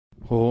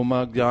Om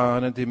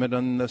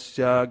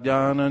Ajnanatimidandasya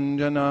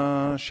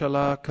Jnananjana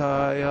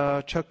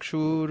Shalakaya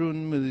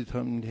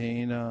Chakshurunmilitam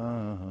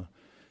Dhena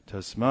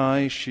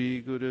Tasmai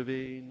Shri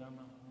Gurave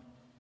Namah.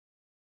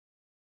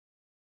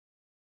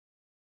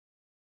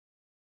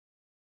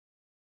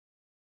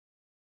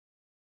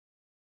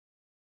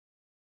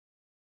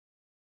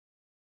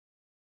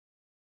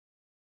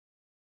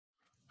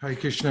 Hare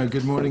Krishna.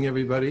 Good morning,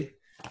 everybody.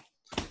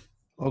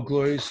 All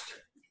glories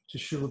to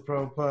Srila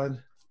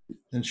Prabhupada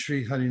and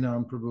Sri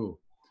Harinam Prabhu.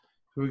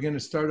 We're going to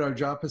start our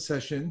japa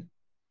session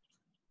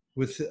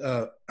with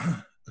a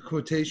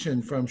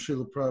quotation from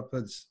Srila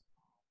Prabhupada's,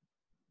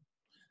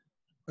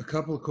 a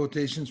couple of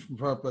quotations from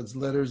Prabhupada's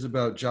letters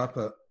about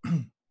japa.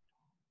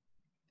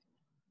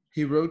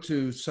 He wrote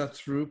to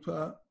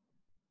Sathrupa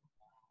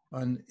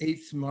on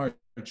 8th March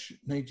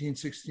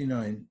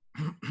 1969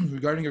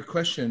 regarding her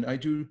question. I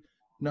do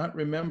not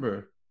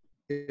remember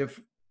if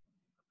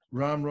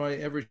Ram Roy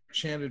ever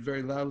chanted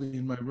very loudly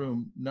in my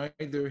room.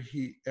 Neither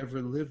he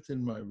ever lived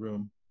in my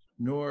room,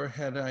 nor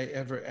had I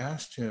ever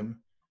asked him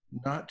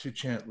not to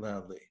chant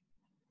loudly.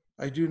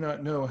 I do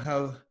not know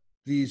how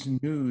these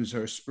news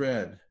are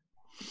spread.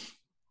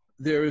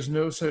 There is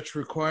no such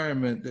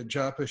requirement that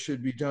japa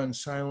should be done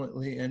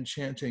silently and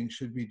chanting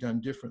should be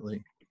done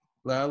differently.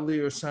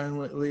 Loudly or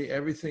silently,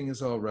 everything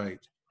is all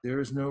right. There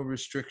is no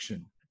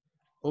restriction.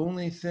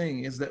 Only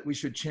thing is that we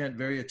should chant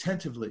very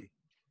attentively,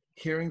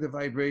 hearing the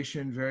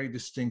vibration very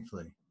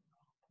distinctly.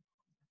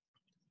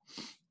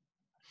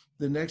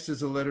 The next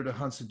is a letter to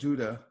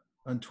Hansaduda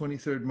on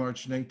 23rd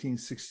March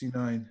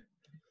 1969.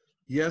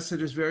 Yes,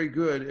 it is very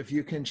good if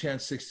you can chant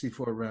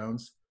 64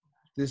 rounds.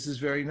 This is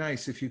very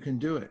nice if you can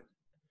do it.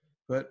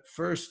 But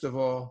first of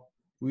all,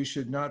 we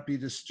should not be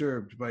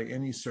disturbed by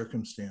any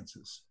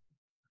circumstances.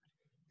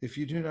 If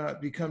you do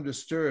not become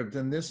disturbed,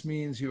 then this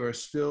means you are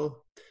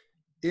still,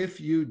 if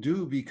you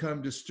do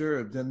become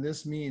disturbed, then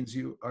this means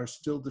you are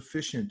still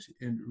deficient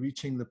in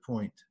reaching the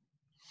point.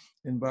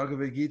 In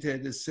Bhagavad Gita,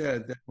 it is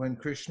said that when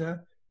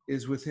Krishna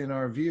is within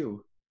our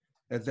view,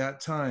 at that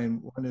time,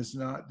 one is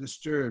not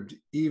disturbed,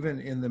 even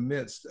in the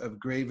midst of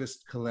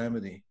gravest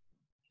calamity.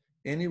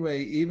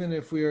 Anyway, even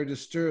if we are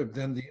disturbed,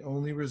 then the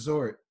only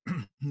resort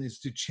is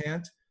to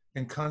chant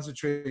and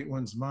concentrate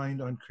one's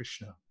mind on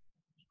Krishna.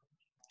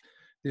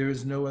 There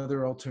is no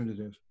other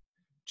alternative.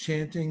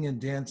 Chanting and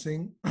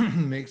dancing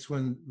makes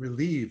one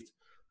relieved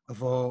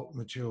of all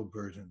material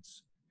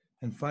burdens.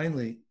 And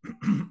finally,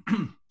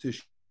 to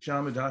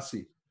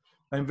Shamadasi,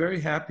 I'm very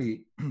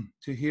happy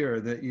to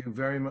hear that you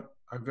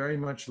are very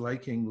much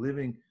liking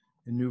living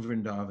in New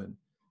Vrindavan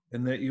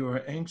and that you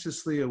are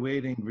anxiously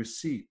awaiting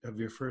receipt of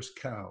your first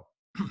cow.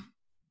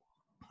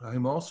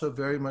 I'm also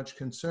very much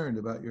concerned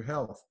about your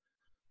health.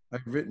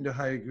 I've written to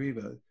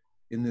Hayagriva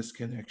in this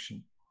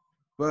connection,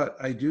 but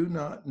I do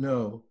not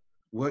know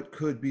what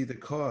could be the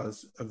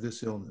cause of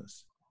this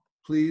illness.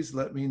 Please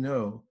let me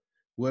know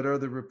what are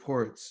the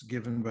reports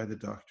given by the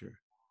doctor.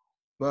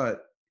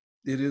 But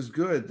it is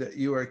good that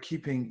you are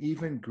keeping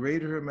even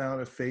greater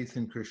amount of faith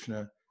in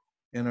Krishna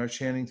and are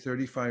chanting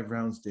 35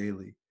 rounds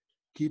daily.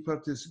 Keep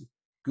up this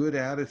good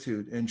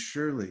attitude and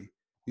surely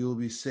you will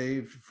be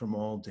saved from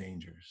all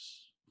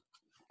dangers.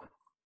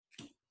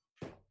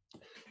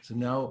 So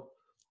now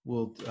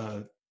we'll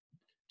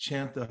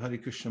chant the Hare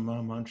Krishna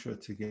Maha Mantra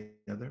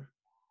together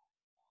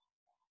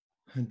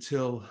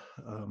until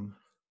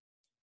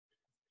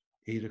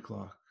 8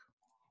 o'clock.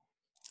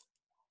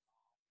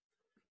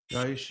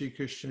 Jai Shri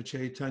Krishna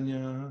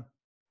Chaitanya,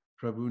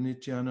 Prabhu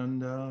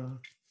Nityananda,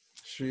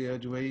 Shri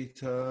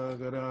Advaita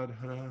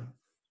Gadadhara,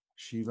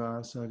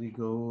 Shiva Sari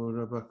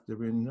Gaura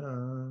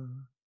Bhaktivinoda.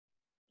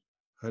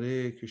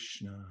 Hare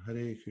Krishna,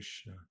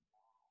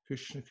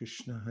 Krishna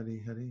Krishna,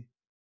 Hare Hare,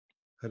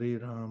 Hare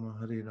Rama,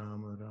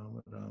 Rama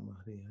Rama,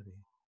 Hare Hare.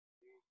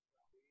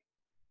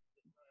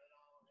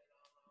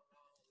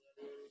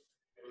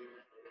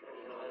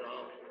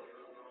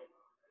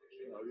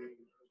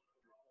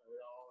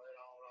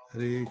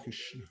 Hare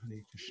Krishna,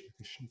 Krishna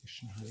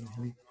Krishna, Hare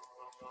Hare,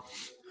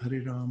 Hare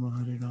Rama,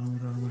 Rama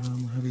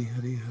Rama, Hare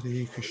Hare,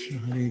 Hare Krishna,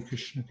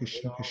 Krishna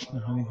Krishna,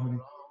 Hare Hare,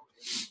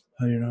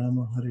 Hare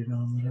Rama,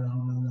 Rama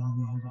Rama, Hare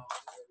Hare,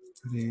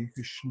 Hare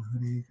Krishna,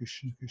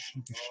 Krishna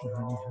Krishna,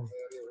 Hare Hare,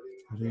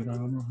 Hare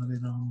Rama, Rama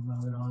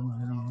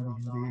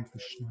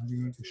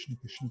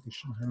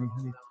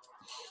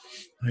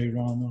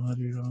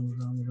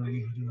Rama,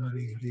 Hare Hare,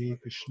 Hare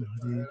Krishna,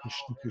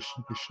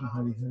 Krishna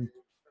Hare Hare,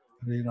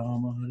 Hare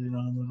Rama,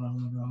 Rama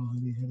Rama,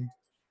 Hare Hare,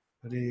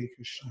 Hare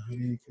Krishna,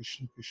 Krishna Hare Hare, Hare Rama, Rama Rama, Hare Hare, Hare Krishna,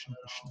 Krishna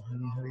Hare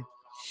Hare,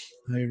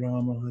 Hare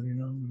Rama,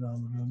 Rama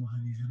Rama,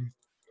 Hare Hare,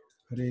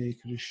 Hare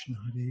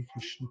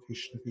Krishna,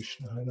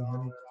 Krishna Hare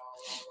Hare,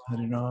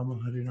 Hare Rama,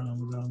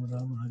 Rama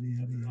Rama, Hare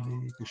Hare,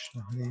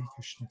 Hare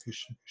Krishna,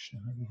 Krishna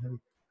Hare Hare,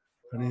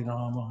 Hare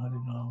Rama, Rama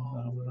Rama,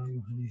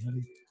 Hare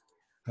Hare,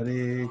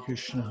 Hare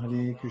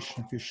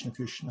Krishna,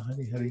 Krishna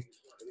Hare Hare,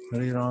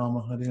 Hare Rama,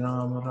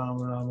 Rama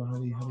Rama,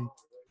 Hare Hare,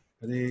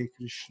 Hare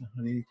Krishna,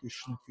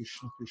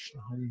 Krishna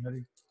Hare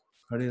Hare,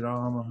 Hare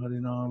Rama,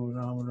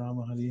 Rama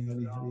Rama, Hare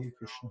Hare, Hare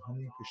Krishna,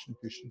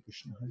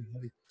 Krishna Hare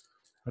Hare,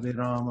 Hare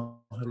Rama,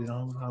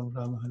 Rama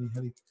Rama, Hare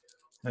Hare.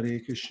 Hare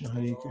Krishna,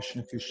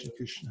 Krishna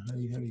Krishna,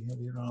 Hare Hare,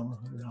 Hare Rama,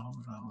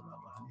 Rama Rama,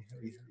 Hare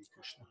Hare, Hare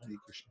Krishna,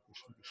 Krishna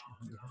Krishna,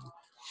 Hare Hare.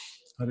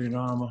 Hare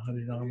Rama,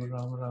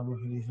 Rama Rama,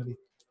 Hare Hare.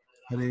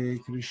 Hare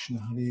Krishna,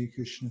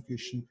 Krishna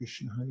Krishna,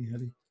 Hare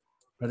Hare.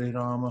 Hare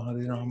Rama,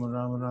 Rama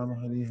Rama,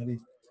 Hare Hare.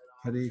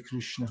 Hare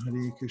Krishna,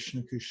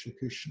 Krishna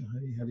Krishna,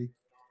 Hare Hare.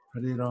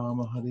 Hare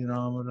Rama,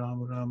 Rama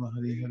Rama,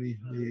 Hare Hare.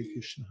 Hare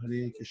Krishna,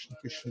 Krishna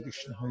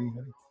Krishna, Hare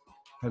Hare.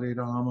 Hare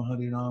Rama,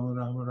 Rama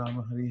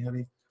Rama, Hare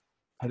Hare.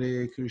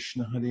 Hare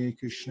Krishna,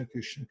 Krishna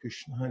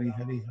Krishna, Hare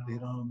Hare. Hare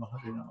Rama,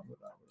 Rama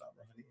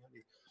Rama, Hare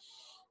Hare.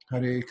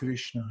 Hare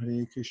Krishna,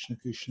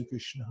 Krishna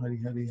Krishna, Hare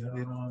Hare.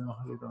 Hare Rama,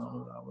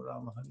 Rama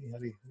Rama, Hare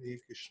Hare. Hare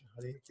Krishna,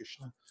 Krishna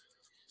Krishna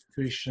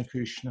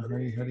Krishna,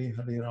 Hare Hare.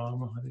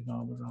 Hare Rama,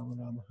 Rama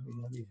Rama,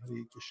 Hare Hare.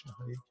 Hare Krishna,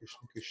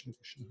 Krishna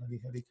Krishna,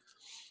 Hare Hare.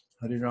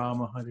 Hare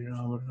Rama,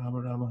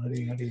 Rama Rama,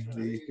 Hare Hare.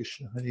 Hare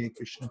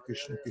Krishna,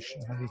 Krishna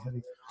Krishna, Hare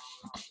Hare.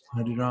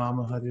 Hare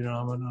Rama, Rama Rama,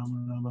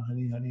 Hare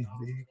Hare.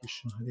 Hare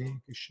Krishna,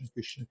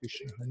 Krishna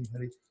Krishna, Hare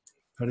Hare.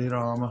 Hare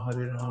Rama,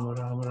 Rama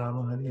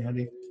Rama, Hare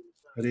Hare.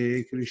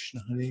 Hare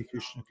Krishna,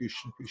 Krishna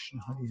Krishna,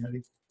 Hare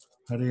Hare.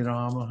 Hare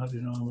Rama,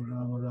 Rama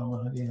Rama,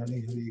 Hare Hare.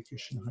 Hare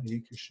Krishna,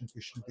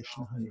 Krishna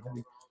Krishna, Hare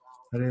Hare.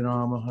 Hare Rama, Rama Rama, Hare Hare. Hare Krishna, Krishna Krishna, Hare Hare. Hare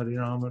Rama,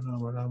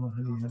 Rama Rama,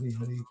 Hare Hare.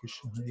 Hare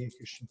Krishna,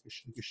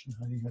 Krishna Krishna,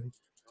 Hare Hare.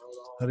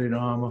 Hare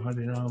Rama,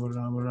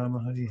 Rama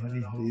Rama, Hare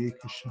Hare. Hare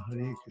Krishna,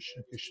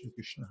 Krishna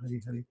Krishna, Hare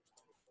Hare.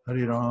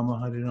 Hare Rama,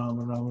 Rama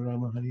Rama,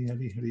 Hare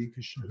Hare. Hare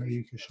Krishna,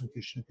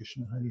 Krishna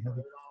Krishna, Hare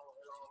Hare.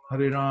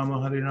 Hare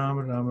Rama,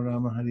 Rama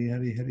Rama, Hare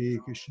Hare. Hare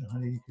Krishna,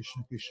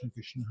 Krishna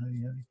Krishna,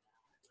 Hare Hare.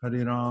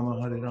 Hare Rama,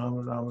 Rama Rama,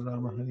 Hare Hare. Hare Krishna, Krishna Krishna, Hare Hare. Hare Rama, Rama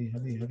Rama, Hare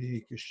Hare.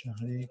 Hare Krishna,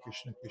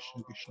 Krishna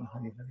Krishna,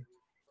 Hare Hare.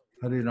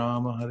 Hare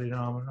Rama,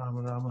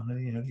 Rama Rama,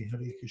 Hare Hare.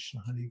 Hare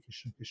Krishna,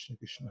 Krishna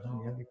Krishna,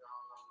 Hare Hare.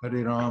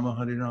 Hare Rama,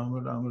 Rama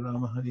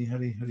Rama, Hare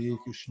Hare. Hare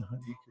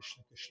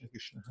Krishna, Krishna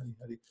Krishna, Hare Hare.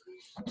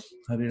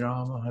 Hare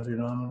Rama,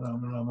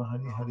 Rama Rama,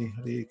 Hare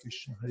Hare. Hare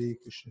Krishna,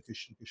 Krishna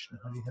Krishna, Hare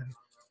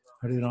Hare.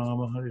 Hare Rama,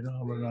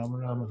 Rama Rama,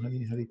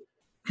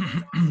 Hare Hare.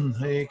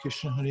 Hare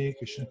Krishna,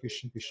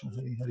 Krishna Krishna,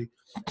 Hare Hare.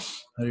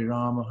 Hare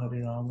Rama,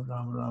 Rama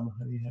Rama,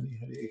 Hare Hare.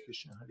 Hare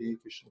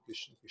Krishna,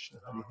 Krishna Krishna,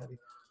 Hare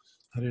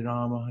Hare. Hare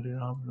Rama,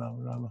 Rama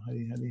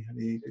Rama, Hare Hare.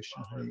 Hare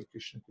Krishna,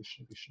 Krishna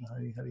Krishna,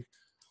 Hare Hare.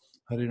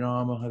 Hare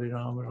Rama,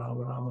 Rama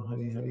Rama,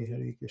 Hare Hare.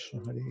 Hare Krishna,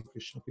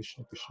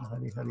 Krishna Krishna,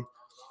 Hare Hare.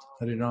 Hare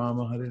Rama,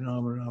 Rama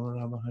Rama, Hare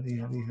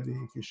Hare. Hare Krishna,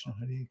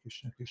 Krishna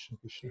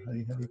Krishna,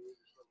 Hare Hare.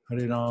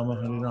 Hare Rama,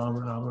 Rama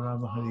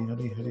Rama, Hare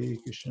Hare. Hare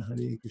Krishna, Krishna Krishna, Hare Hare. Hare Rama, Rama Rama, Hare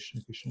Hare. Hare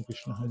Krishna, Krishna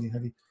Krishna, Hare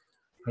Hare.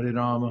 Hare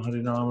Rama,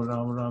 Rama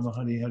Rama,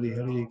 Hare Hare.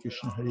 Hare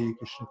Krishna,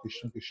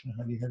 Krishna Krishna, Hare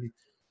Hare.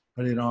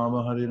 Hare Rama,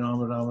 Rama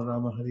Rama,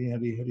 Hare Hare.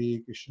 Hare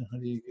Krishna,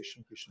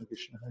 Krishna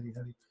Krishna, Hare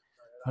Hare.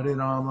 Hare Rama,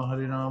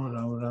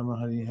 Rama Rama,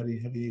 Hare Hare. Hare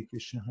Krishna,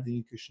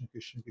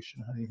 Krishna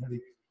Krishna, Hare Hare.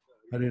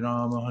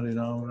 Hare Rama, Rama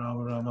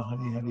Rama, Hare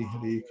Hare.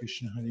 Hare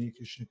Krishna,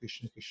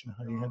 Krishna Krishna,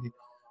 Hare Hare.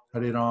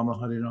 Hare Rama,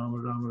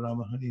 Rama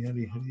Rama, Hare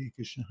Hare. Hare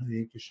Krishna,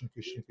 Krishna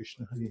Krishna,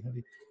 Hare Hare.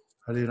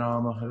 Hare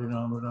Rama,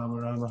 Rama Rama,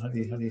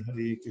 Hare Hare.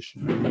 Hare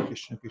Krishna, Krishna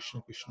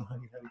Krishna,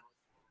 Hare Hare.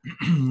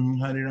 Hare Rama,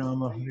 Rama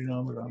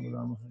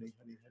Rama, Hare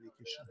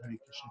Hare.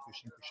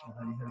 Hare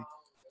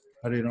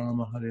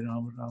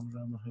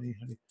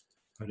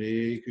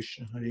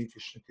Krishna,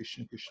 Krishna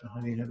Krishna,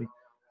 Hare Hare.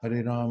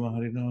 Hare Rama,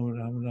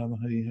 Rama Rama,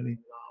 Hare Hare. Hare Krishna, Krishna Krishna, Hare Hare. Hare Rama, Rama Rama, Hare Hare.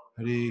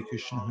 Hare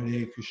Krishna,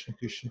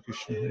 Krishna Krishna, Hare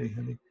Hare.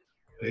 Hare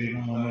Rama,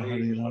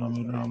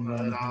 Rama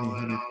Rama,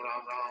 Hare Hare.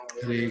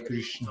 Hare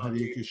Krishna, Krishna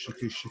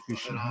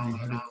Hare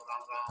Hare.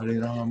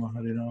 Hare Rama, Rama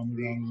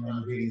Rama,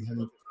 Hare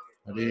Hare.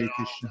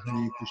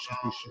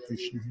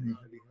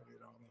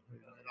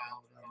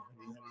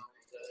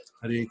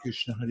 Hare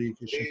Krishna,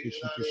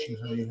 Krishna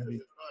Hare Hare.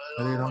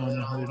 Hare Rama, Rama Rama, Hare Hare. Hare Krishna, Krishna Hare Hare. Hare Rama,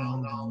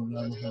 Rama Rama,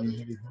 Hare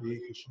Hare. Hare Krishna, Krishna Hare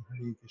Hare. Hare Rama, Rama Rama, Hare Hare. Hare Krishna, Krishna Hare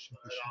Hare.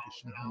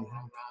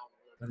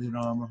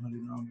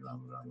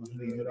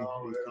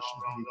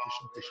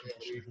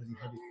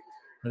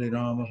 Hare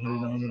Rama,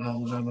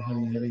 Rama Rama,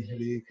 Hare Hare.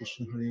 Hare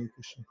Krishna,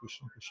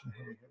 Krishna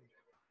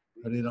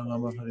Hare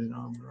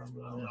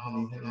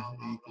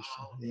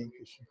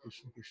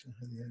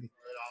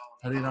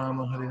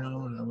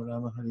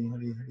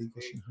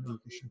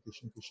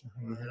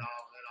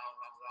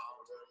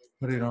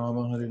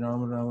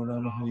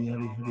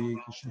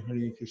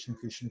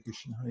Hare Rama,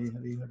 Rama Rama,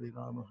 Hare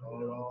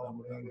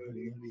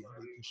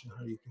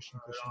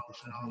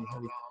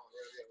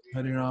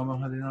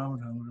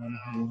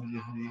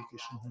Hare.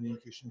 Hare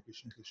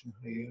Krishna, Krishna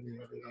Hare Hare.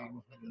 Hare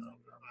Rama, Rama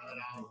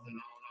Rama, Hare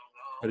Hare.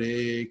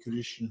 Hare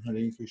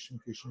Krishna,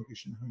 Krishna Hare Hare.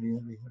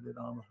 Hare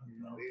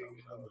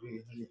Rama, Rama Rama, Hare Hare.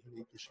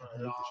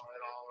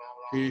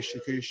 Hare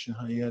Krishna, Krishna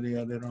Hare Hare.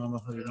 Hare Rama, Rama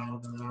Hare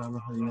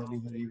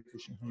Hare. Hare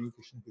Krishna,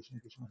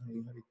 Krishna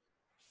Hare Hare.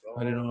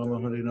 Hare Rama, Rama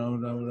Hare Hare. Hare Krishna, Krishna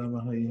Hare Hare. Hare Rama,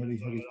 Rama Hare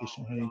Hare. Hare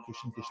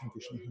Krishna,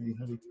 Krishna Hare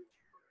Hare.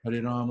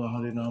 Hare Rama,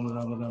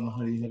 Rama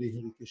Hare Hare.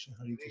 Hare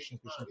Krishna,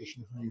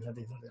 Krishna Hare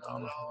Hare. Hare Rama,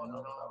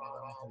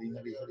 Rama Hare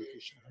Hare.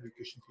 Hare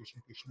Krishna,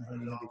 Krishna Hare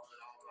Hare.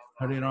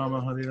 Hare Rama,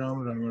 Rama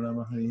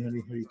Hare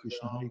Hare. Hare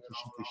Krishna,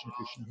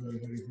 Krishna Hare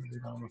Hare. Hare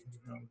Rama, Rama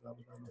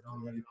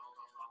Hare Hare.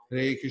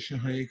 Hare Krishna,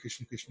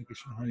 Krishna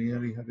Krishna, Hare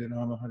Hare, Hare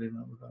Rama,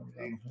 Rama Rama,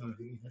 Hare Hare,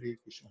 Hare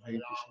Krishna,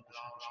 Krishna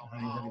Krishna,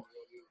 Hare Hare,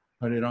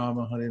 Hare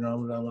Rama,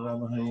 Rama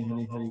Rama, Hare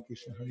Hare, Hare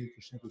Krishna,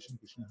 Krishna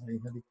Krishna, Hare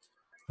Hare,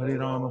 Hare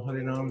Rama,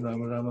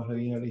 Rama Rama,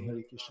 Hare Hare,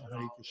 Hare Krishna,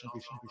 Krishna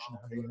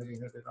Krishna, Hare Hare,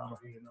 Hare Rama,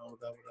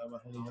 Rama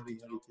Rama, Hare Hare,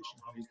 Hare Krishna,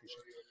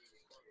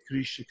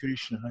 Krishna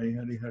Krishna, Hare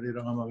Hare, Hare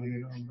Rama, Rama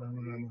Rama, Hare Hare,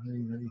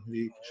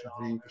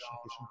 Hare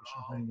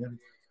Krishna,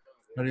 Krishna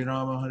Hare Hare, Hare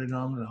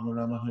Rama, Rama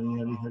Rama, Hare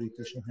Hare, Hare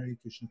Krishna, Krishna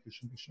Krishna,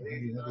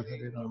 Hare Hare,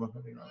 Hare Rama, Rama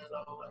Rama, Hare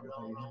Hare,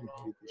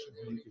 Hare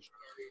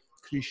Krishna,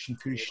 Krishna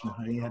Krishna,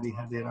 Hare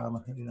Hare, Hare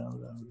Rama, Rama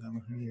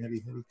Rama, Hare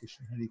Hare,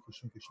 Hare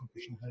Krishna,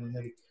 Krishna, Hare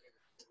Hare,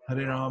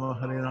 Hare Rama,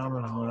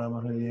 Rama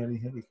Rama, Hare Hare,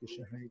 Hare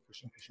Krishna, Krishna,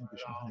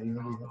 Hare Hare,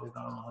 Hare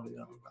Rama, Rama Rama, Hare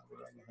Hare,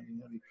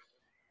 Hare Krishna,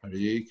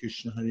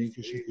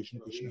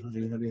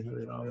 Krishna, Hare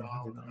Hare, Hare Rama,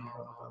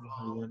 Rama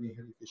Rama, Hare Hare,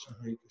 Hare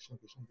Krishna,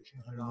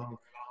 Krishna, Hare Hare,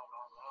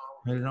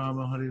 Hare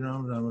Rama,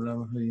 Rama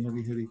Rama, Hare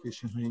Hare, Hare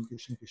Krishna,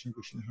 Krishna,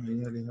 Hare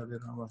Hare, Hare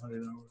Rama, Rama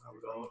Rama,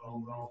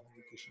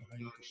 Hare Krishna,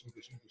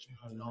 Krishna,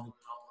 Hare Hare,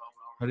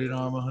 Hare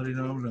Rama, Rama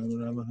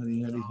Rama,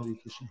 Hare Hare,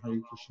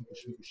 Hare Krishna,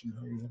 Krishna,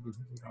 Hare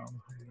Hare, Hare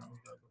Rama, Rama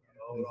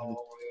Rama,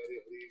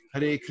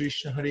 Hare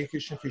Krishna,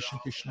 Krishna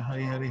Krishna,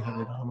 Hare Hare,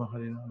 Hare Rama,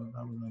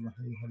 Rama,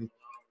 Hare Hare,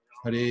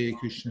 Hare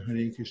Krishna,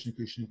 Krishna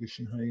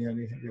Krishna, Hare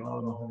Hare, Hare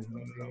Rama,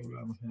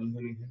 Rama, Hare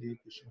Hare, Hare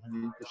Krishna,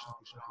 Krishna,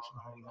 Hare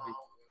Hare,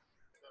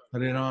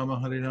 Hare Rama,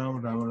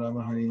 Rama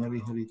Rama, Hare Hare,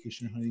 Hare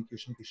Krishna,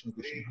 Krishna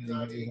Krishna,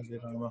 Hare Hare, Hare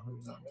Rama, Rama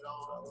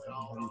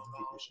Rama,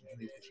 Hare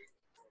Hare,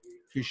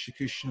 Krishna,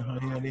 Krishna,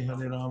 Hare Hare,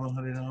 Hare Rama, Rama Rama, Hare Hare, Hare Krishna, Krishna, Hare Hare, Hare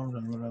Rama, Rama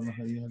Rama,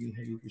 Hare Hare,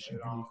 Hare Krishna,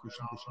 Krishna,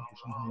 Hare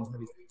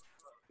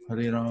Hare,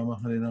 Hare Rama,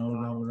 Rama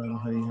Rama,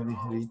 Hare Hare,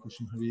 Hare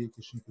Krishna,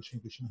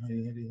 Krishna, Hare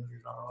Hare,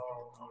 Hare Rama, Rama,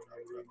 Hare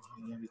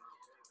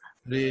Hare,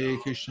 Hare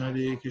Krishna,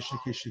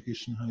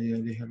 Krishna, Hare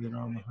Hare, Hare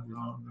Rama,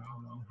 Rama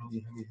Rama,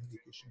 Hare Hare, Hare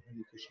Krishna,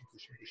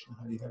 Krishna,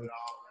 Hare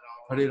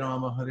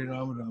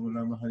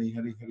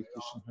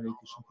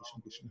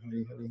Hare,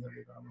 Hare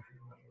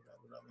Rama,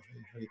 Rama,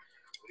 Hare Hare,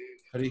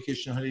 Hare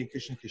Krishna,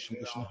 Krishna,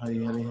 Hare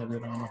Hare, Hare Rama,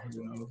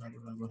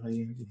 Rama, Hare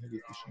Hare,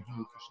 Hare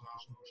Krishna,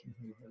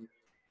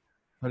 Krishna, Hare Hare,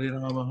 Hare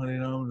Rama,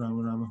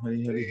 Rama Rama,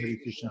 Hare Hare, Hare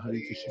Krishna,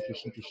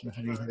 Krishna,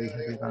 Hare Hare,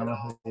 Hare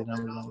Rama,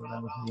 Rama,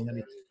 Hare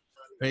Hare,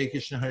 Hare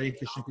Krishna,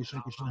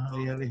 Krishna,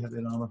 Hare Hare,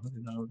 Hare Rama,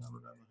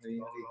 Rama, Hare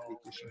Hare,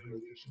 Hare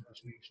Krishna,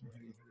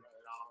 Krishna, Hare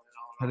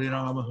Hare, Hare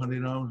Rama,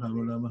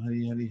 Rama Rama,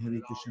 Hare Hare,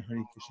 Hare Krishna,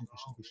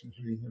 Krishna, Hare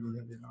Hare,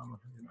 Hare Rama,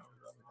 Rama,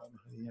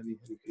 Hare Hare,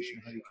 Hare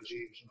Krishna,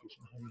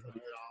 Krishna, Hare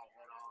Hare,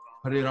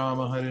 Hare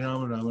Rama,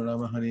 Rama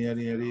Rama, Hare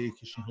Hare, Hare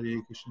Krishna,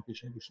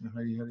 Krishna,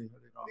 Hare Hare,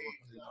 Hare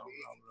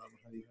Rama, Rama,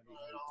 Hare Hare,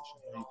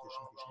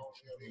 Hare Krishna, Hare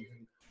Hare,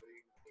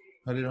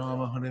 Hare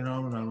Rama,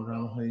 Rama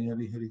Rama, Hare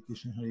Hare, Hare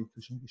Krishna, Krishna,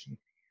 Hare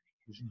Hare,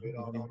 Hare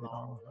Rama,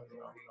 Rama,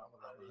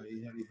 Hare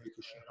Hare, Hare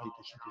Krishna, Hare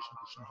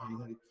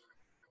Hare,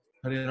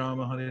 Hare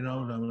Rama,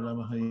 Rama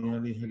Rama, Hare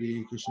Hare,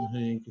 Hare Krishna,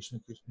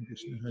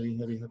 Krishna, Hare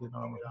Hare, Hare Rama,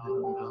 Rama, Hare Hare, Hare Krishna, Krishna, Hare Hare, Hare Rama,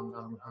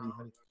 Rama, Hare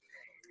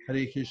Hare,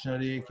 Hare Krishna,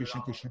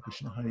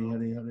 Krishna, Hare Hare,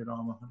 Hare Rama,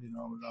 Rama Rama,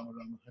 Hare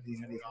Hare,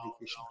 Hare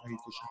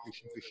Krishna,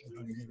 Krishna, Hare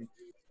Hare,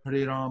 Hare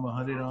Rama,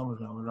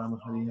 Rama Rama,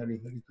 Hare Hare,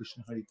 Hare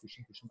Krishna, Krishna,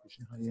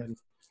 Hare Hare, Hare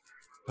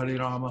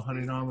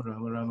Rama,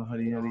 Rama,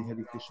 Hare Hare, Hare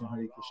Krishna,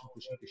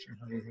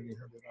 Krishna, Hare Hare,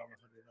 Hare Rama,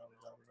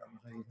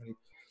 Rama, Hare Hare,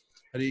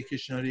 Hare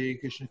Krishna,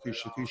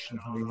 Krishna,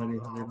 Hare Hare,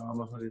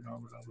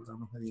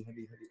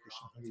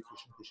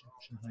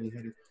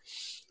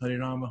 Hare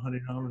Rama,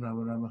 Rama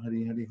Rama,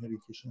 Hare Hare, Hare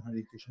Krishna,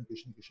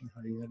 Krishna,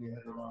 Hare Hare,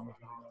 Hare Rama, Rama,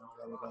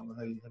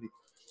 Hare Hare,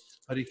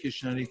 Hare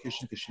Krishna,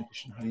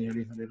 Krishna, Hare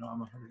Hare, Hare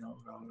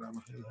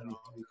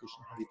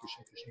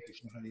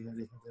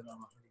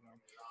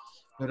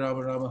Rama,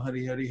 Rama,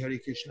 Hare Hare, Hare Krishna, Krishna, Hare Hare, Hare Rama, Rama, Hare Hare, Hare Krishna, Krishna, Hare Hare, Hare Rama, Rama, Hare Hare, Hare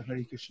Krishna,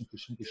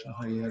 Krishna,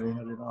 Hare Hare,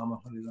 Hare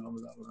Rama, Rama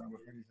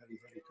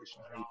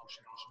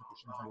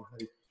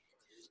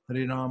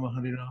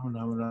Rama, Hare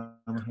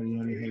Hare,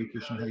 Hare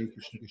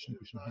Krishna,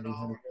 Krishna, Hare Hare,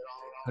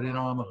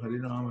 Hare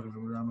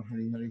Rama,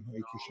 Rama Rama, Hare Hare, Hare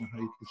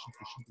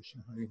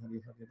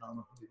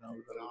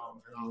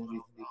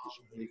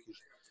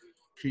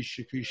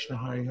Krishna, Krishna,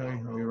 Hare Hare, Hare Rama, Rama, Hare Hare, Hare Krishna, Krishna, Hare Hare,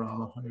 Hare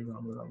Rama,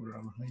 Rama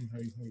Rama, Hare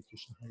Hare, Hare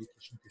Krishna, Hare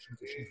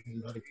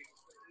Hare,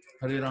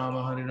 Hare Rama,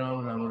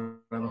 Rama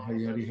Rama,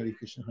 Hare Hare, Hare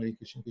Krishna,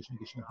 Krishna,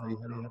 Hare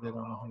Hare, Hare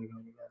Rama, Rama, Hare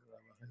Hare,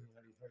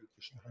 Hare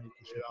Krishna, Hare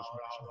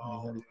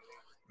Hare,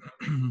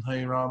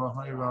 Hare Rama,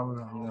 Rama Rama,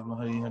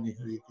 Hare Hare,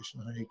 Hare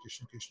Krishna,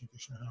 Krishna,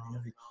 Hare Hare,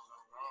 Hare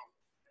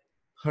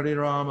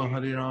Rama,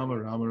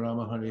 Rama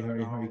Rama, Hare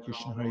Hare, Hare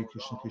Krishna,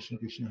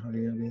 Krishna,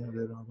 Hare Hare,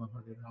 Hare Rama,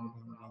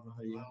 Rama,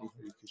 Hare Hare,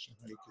 Hare Krishna,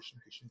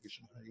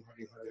 Krishna, Hare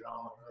Hare, Hare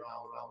Rama,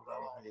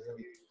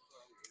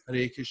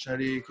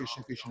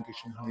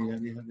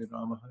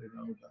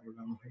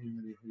 Rama, Hare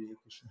Hare, Hare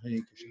Krishna,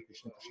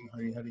 Krishna,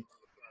 Hare Hare,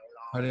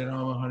 Hare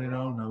Rama,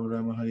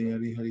 Rama, Hare Hare, Hare Krishna, Krishna, Hare Hare, Hare Rama, Rama, Hare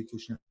Hare, Hare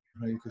Krishna,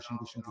 Krishna,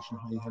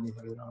 Hare Hare,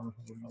 Hare Rama,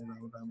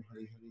 Rama,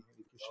 Hare Hare, Hare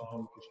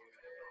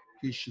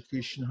Krishna,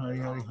 Krishna, Hare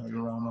Hare, Hare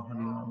Rama, Rama,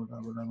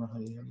 Hare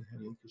Hare,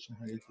 Hare Krishna,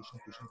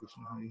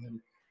 Krishna, Hare Hare,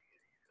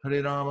 Hare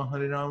Rama,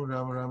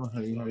 Rama,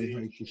 Hare Hare,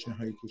 Hare Krishna,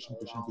 Krishna,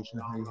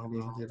 Hare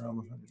Hare, Hare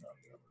Rama, Hare Hare, Hare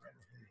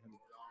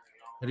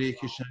Hare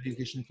Krishna,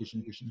 Krishna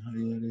Krishna, Hare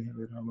Hare,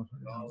 Hare Rama,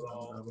 Rama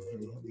Rama,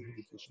 Hare Hare,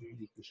 Hare Krishna,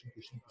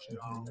 Krishna Krishna,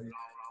 Hare Hare.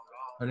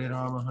 Hare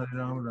Rama,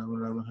 Rama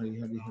Rama, Hare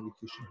Hare, Hare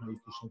Krishna,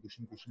 Krishna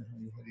Krishna,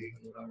 Hare Hare,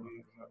 Hare Rama,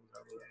 Rama Rama,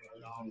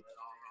 Hare Hare.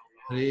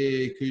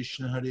 Hare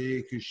Krishna,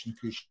 Krishna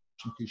Krishna,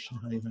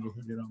 Hare Hare,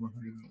 Hare Rama, Rama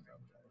Hare Hare.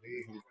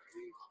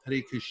 Hare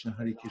Krishna,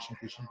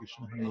 Krishna Krishna,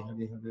 Hare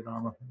Hare, Hare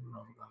Rama, Rama Hare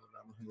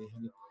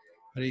Hare.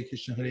 Hare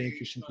Krishna,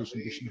 Krishna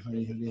Krishna,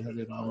 Hare Hare,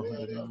 Hare Rama,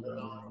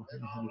 Rama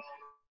Hare Hare.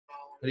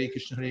 Hare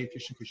Krishna,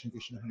 Krishna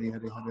Krishna, Hare Hare,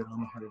 Hare Rama,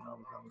 Rama Hare Hare.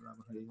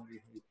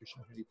 Hare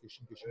Krishna,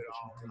 Krishna Krishna,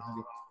 Hare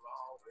Hare.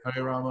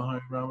 Hare Rama,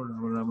 Rama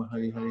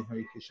Hare Hare.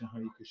 Hare Krishna,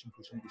 Krishna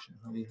Krishna,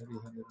 Hare Hare,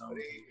 Hare Rama, Rama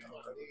Hare Hare.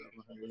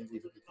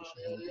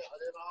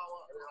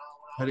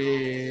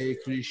 Hare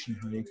Krishna,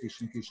 Hare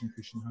Krishna, Krishna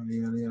Krishna,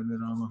 Hare Hare, Hare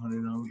Rama, Rama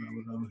Hare Hare.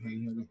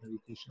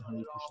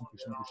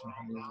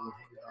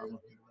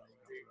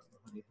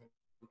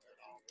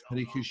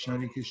 Hare Krishna,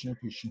 Krishna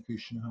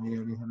Krishna, Hare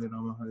Hare, Hare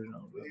Rama, Rama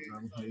Hare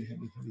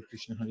Hare. Hare Krishna,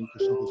 Krishna Krishna,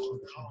 Hare Hare,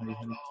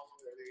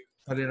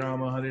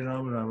 Hare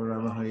Rama,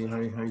 Rama Hare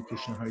Hare. Hare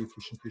Krishna,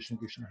 Krishna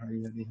Krishna, Hare Hare.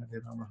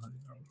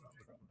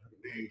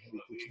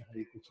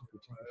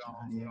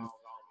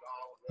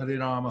 Hare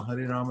Rama,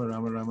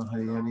 Rama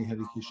Hare Hare.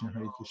 Hare Krishna, Krishna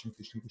Hare Hare, Hare Rama, Rama Hare Hare. Hare Krishna,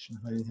 Krishna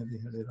Hare Hare.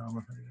 Hare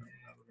Rama,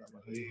 Rama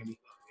Hare Hare.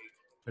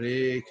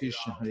 Hare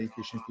Krishna, Krishna Hare Hare. Hare Rama, Rama Hare Hare. Hare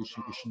Krishna,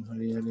 Krishna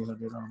Hare Hare.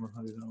 Hare Rama,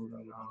 Rama Hare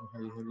Hare.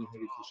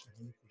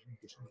 Hare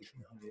Krishna, Krishna Hare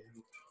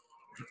Hare.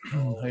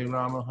 Hare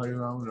Rama,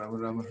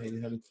 Rama Hare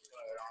Hare.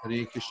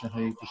 Hare Krishna,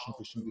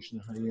 Krishna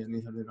Hare Hare. Hare Rama, Rama Hare Hare. Hare Krishna, Krishna Hare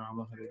Hare. Hare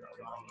Rama,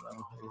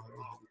 Rama Hare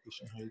Hare.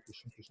 Hare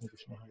Krishna, Krishna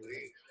Hare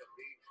Hare.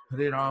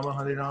 Hare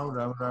Rama,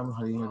 Rama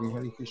Hare Hare.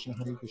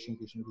 Hare Krishna,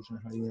 Krishna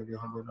Hare Hare.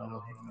 Hare Rama,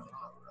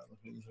 Rama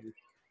Hare Hare.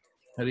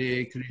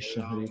 Hare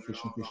Krishna,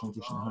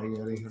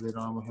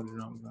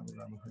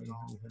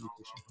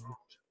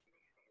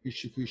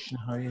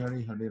 Hare Hare.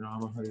 Hare Rama, Rama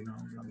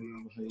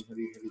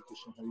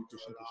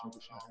Hare Hare.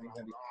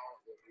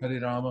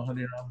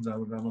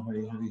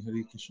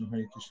 Hare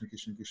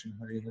Krishna, Krishna Hare Hare.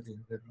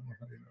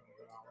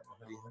 Hare Rama,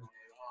 Rama Hare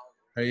Hare.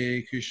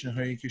 Hare Krishna,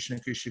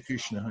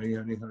 Krishna Hare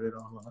Hare.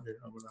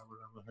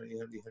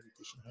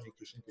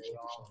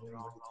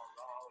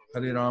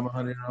 Hare Rama, Rama Hare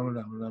Hare. Hare Krishna, Krishna Hare Hare. Hare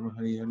Rama, Rama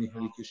Hare Hare.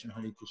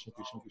 Hare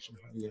Krishna, Krishna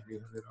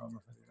Hare Hare. Hare Rama,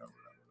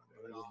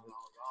 Rama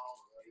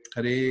Hare Hare.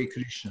 Hare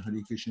Krishna,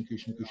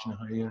 Krishna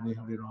Hare Hare.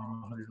 Hare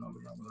Rama,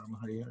 Rama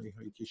Hare Hare.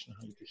 Hare Krishna,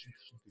 Krishna Hare Hare. Hare Rama, Rama Hare Hare. Hare Krishna, Krishna Hare Hare.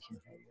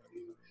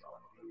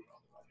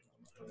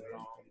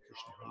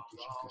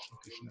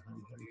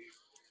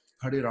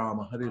 Hare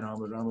Rama, Rama Hare Hare. Hare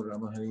Krishna, Krishna Hare Hare. Hare Rama,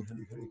 Rama Hare Hare.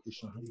 Hare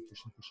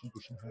Krishna,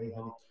 Krishna Hare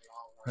Hare.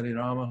 Hare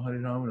Rama, Rama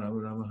Hare Hare. Hare Krishna, Krishna Hare Hare. Hare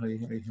Rama, Rama Hare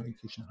Hare. Hare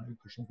Krishna,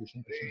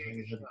 Krishna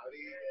Hare Hare.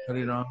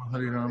 Hare Rama,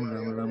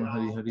 Rama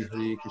Hare Hare.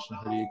 Hare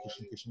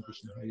Krishna,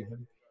 Krishna Hare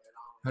Hare.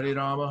 Hare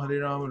Rama, Rama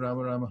Hare Hare. Hare Krishna, Krishna Hare Hare. Hare Rama,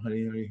 Rama Hare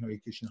Hare. Hare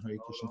Krishna,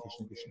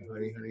 Krishna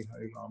Hare Hare.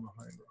 Hare Rama, Rama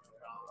Hare Hare.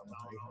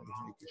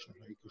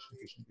 Hare Krishna,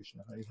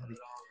 Krishna Hare Hare.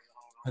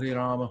 Hare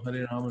Rama, Rama Hare Hare. Hare Krishna, Krishna Hare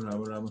Hare. Hare Rama,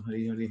 Rama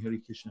Hare Hare. Hare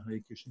Krishna,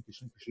 Krishna Hare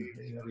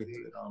Hare.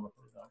 Hare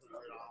Rama,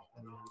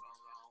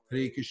 Rama Hare Hare. Hare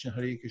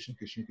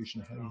Krishna,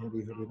 Krishna Hare Hare.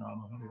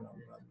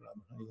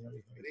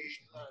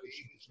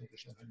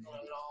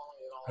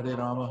 Hare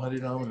Rama,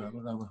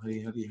 Rama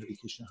Hare Hare. Hare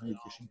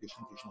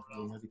Krishna,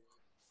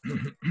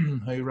 Krishna Hare Hare.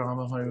 Hare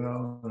Rama,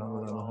 Rama Hare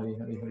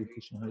Hare. Hare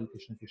Krishna,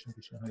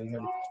 Krishna Hare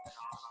Hare.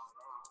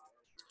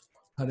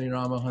 Hare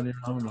Rama,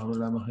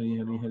 Rama Hare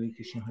Hare.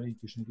 Hare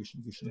Krishna,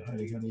 Krishna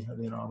Hare Hare.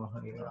 Hare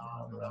Rama, Rama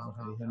Hare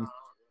Hare.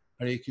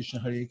 Hare Krishna,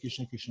 Krishna Hare Hare. Hare Rama, Rama Hare Hare. Hare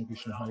Krishna,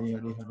 Krishna Hare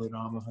Hare.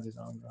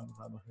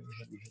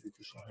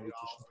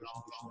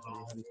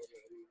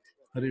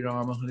 Hare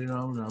Rama,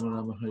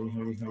 Rama Hare Hare.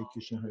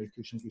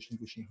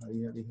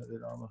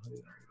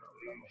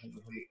 Hare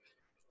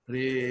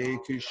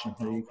Krishna,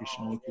 Krishna Hare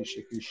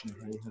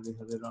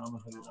Hare.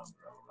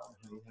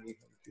 Hare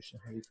Rama,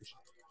 Rama Hare Hare.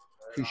 Hare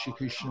Krishna,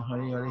 Krishna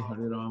Hare Hare.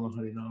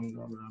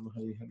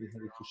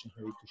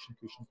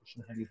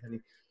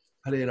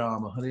 Hare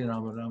Rama,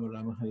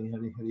 Rama Hare Hare. Hare Krishna, Krishna Hare Hare. Hare Rama, Rama Hare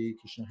Hare. Hare Krishna, Krishna Hare Hare. Hare Rama, Rama Hare Hare. Hare Krishna, Krishna Hare Hare. Hare Rama, Rama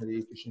Hare Hare.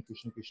 Hare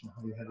Krishna, Krishna Hare Hare. Hare Rama, Rama Hare Hare. Hare Krishna, Krishna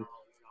Hare Hare.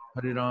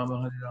 Hare Rama,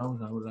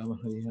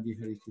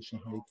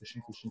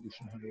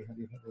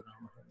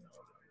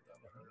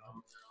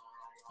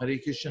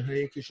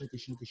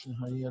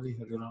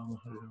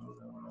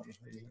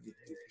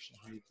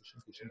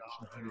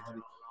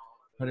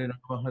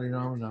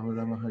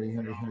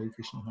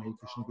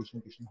 Rama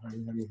Hare Hare. Hare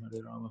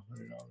Krishna,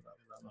 Krishna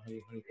Hare Hare.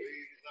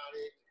 Hare Rama,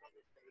 Rama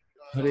Hare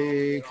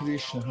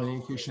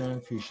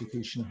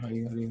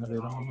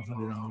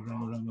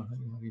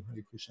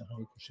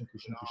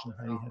Hare.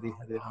 Hare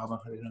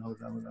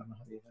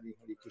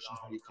Krishna,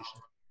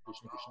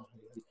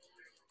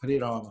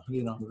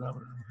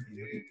 Krishna Hare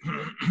Hare.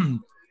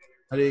 Hare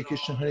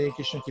Rama, Rama Hare Hare. Hare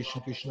Krishna,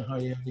 Krishna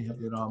Hare Hare.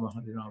 Hare Rama,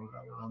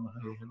 Rama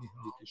Hare Hare.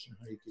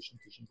 Hare Krishna,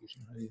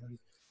 Krishna Hare Hare. Hare Rama, Rama Hare Hare. Hare Krishna, Krishna Hare Hare.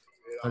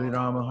 Hare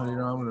Rama, Rama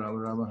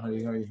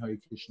Hare Hare. Hare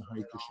Krishna,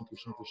 Krishna Hare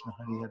Hare.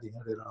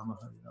 Hare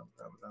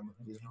Rama, Rama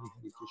Hare Hare.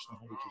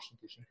 Hare Krishna,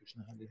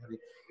 Krishna Hare Hare.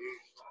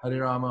 Hare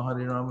Rama,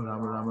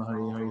 Rama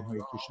Hare Hare.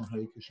 Hare Krishna,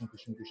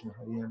 Krishna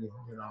Hare Hare.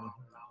 Hare Rama,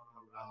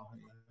 Rama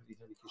Hare Hare.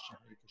 Hare Krishna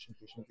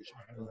Krishna Krishna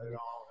Hare Hare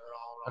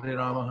Hare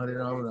Rama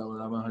Rama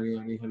Rama Hare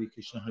Hare Hare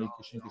Krishna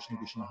Krishna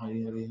Krishna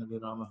Hare Hare Hare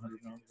Rama Rama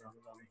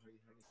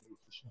Rama Hare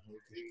Hare Krishna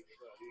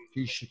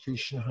Krishna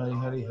Krishna Hare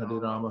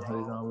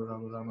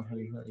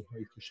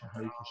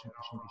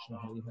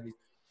Hare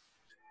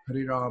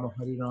Hare Rama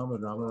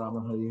Rama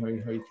Rama Hare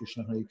Hare Hare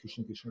Krishna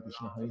Krishna Krishna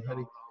Hare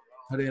Hare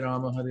Hare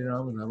Rama Rama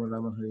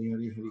Rama Hare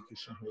Hare Hare Krishna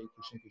Krishna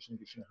Krishna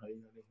Hare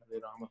Hare Hare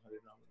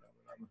Rama Rama Rama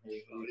Hare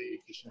Hare Hare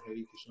Krishna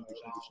Krishna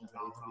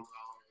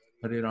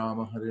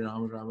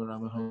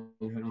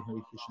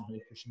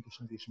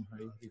Krishna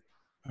Hare Hare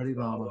Hare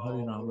Rama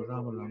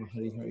Rama Rama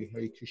Hare Hare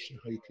Hare Krishna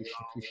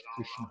Krishna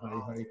Krishna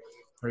Hare Hare Hare Rama Rama Rama Hare Hare Hare Krishna Krishna Krishna Hare Hare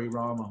Hare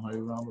Rama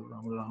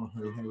Rama Rama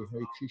Hare Hare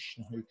Hare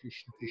Krishna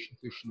Krishna Krishna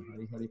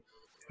Hare Hare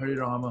Hare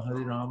Rama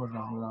Rama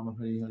Rama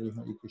Hare Hare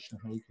Hare Krishna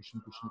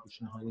Krishna Krishna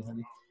Hare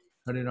Hare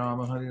Hare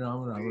Rama Rama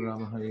Rama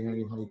Hare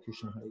Hare Hare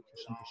Krishna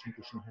Krishna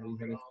Krishna Hare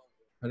Hare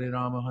Hare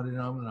Rama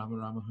Rama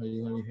Rama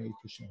Hare Hare Hare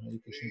Krishna Krishna Hare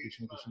Hare Hare Rama Rama Rama Hare Hare Hare Krishna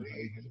Krishna Hare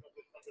Hare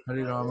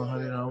Hare Rama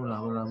Rama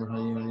Rama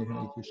Hare Hare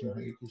Hare Krishna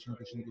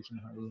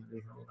Krishna Hare Hare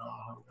Hare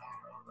Rama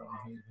Rama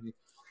Hare Hare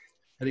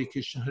Hare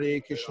Krishna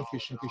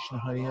Krishna Krishna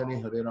Hare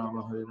Hare Hare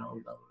Rama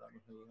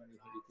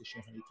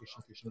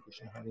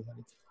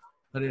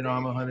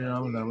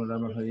Rama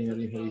Rama Hare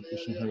Hare Hare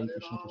Krishna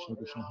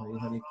Krishna Hare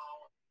Hare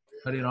Hare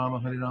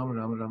Rama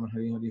Rama Rama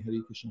Hare Hare Hare Krishna Krishna Hare Hare Hare Rama Rama Rama Hare Hare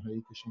Hare Krishna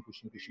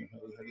Krishna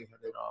Hare Hare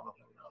Hare Rama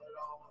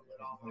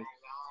Rama Hare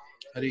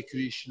Hare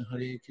Krishna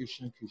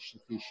Krishna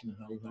Krishna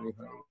Hare Hare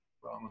Hare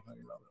Rama Rama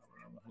Hare Hare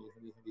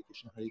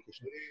Hare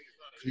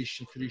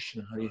Krishna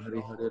Krishna Hare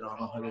Hare Hare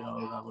Rama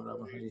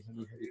Rama Hare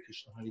Hare Hare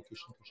Krishna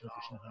Krishna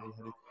Hare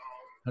Hare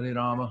Hare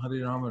Rama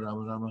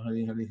Rama Rama Hare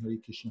Hare Hare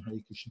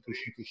Krishna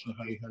Krishna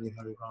Hare Hare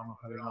Hare Rama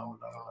Rama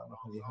Rama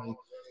Hare Hare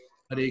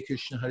Hare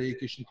Krishna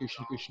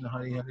Krishna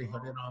Hare Hare Hare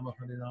Rama Rama Rama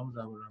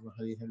Hare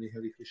Hare Hare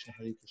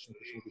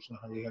Krishna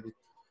Krishna Hare Hare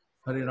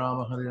Hare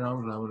Rama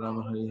Rama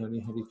Rama Hare Hare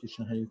Hare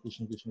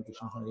Krishna Krishna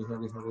Hare Hare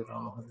Hare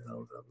Rama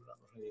Rama Rama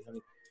Hare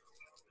Hare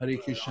Hare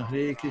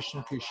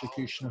Krishna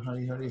Krishna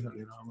Hare Hare Hare Rama Rama Hare Hare Hare Krishna Krishna Hare Hare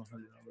Hare Rama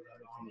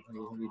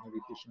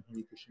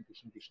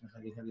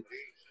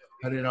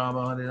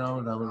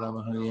Rama Rama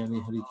Hare Hare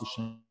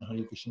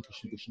Hare Krishna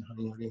Krishna Hare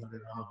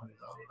Hare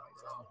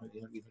Hare Rama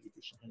Rama Hare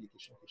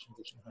Hare Hare Krishna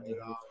Krishna Hare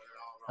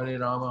Hare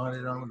Hare Rama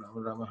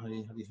Rama Rama Hare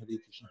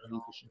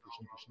Hare Hare Krishna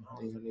Krishna Hare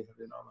Hare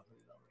Hare Rama Rama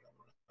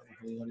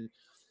Hare Hare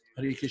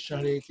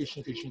Hare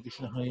Krishna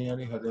Krishna Hare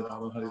Hare Hare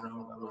Rama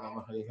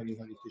Rama Hare Hare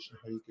Hare Krishna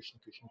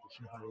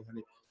Krishna Hare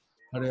Hare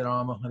Hare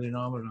Rama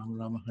Rama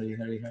Rama Hare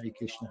Hare Hare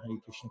Krishna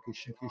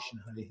Krishna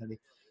Hare Hare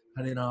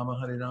Hare Rama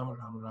Rama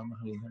Rama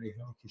Hare Hare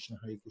Hare Krishna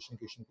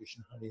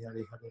Krishna Hare Hare Hare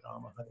Rama Rama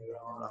Rama Hare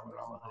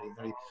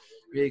Hare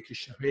Hare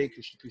Krishna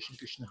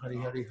Krishna Hare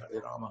Hare Hare Rama Rama Rama Hare Hare Hare Krishna Krishna Hare Hare Hare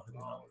Rama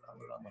Rama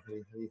Rama Hare Hare Hare Krishna Krishna Hare Hare Hare Rama Rama Rama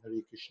Hare Hare Hare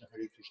Krishna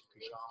Krishna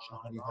Hare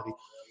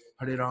Hare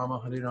Hare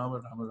Rama Rama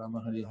Rama Hare Hare Hare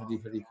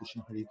Krishna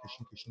Krishna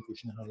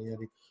Hare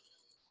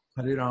Hare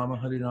Hare Rama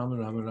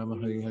Rama Rama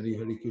Hare Hare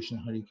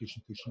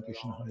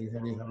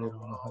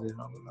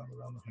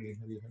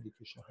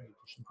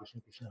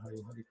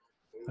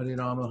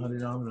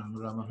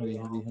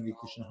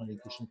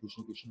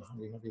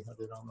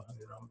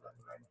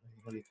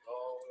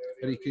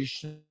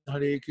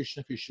Hare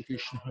Krishna Krishna Hare Hare Hare Rama Rama Rama Hare Hare Hare Krishna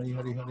Krishna Hare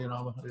Hare Hare Rama Rama Hare Hare Hare Krishna Krishna Hare Hare Hare Rama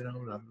Rama Rama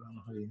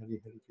Hare Hare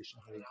Hare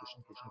Krishna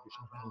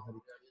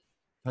Krishna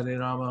Hare Hare Hare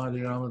Rama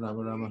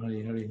Rama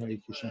Hare Hare Hare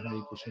Krishna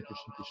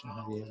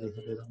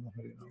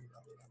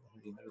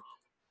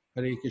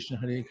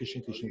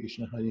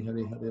Krishna Hare Hare Hare Rama Rama Hare Hare Hare Krishna Krishna Hare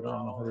Hare Hare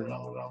Rama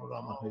Rama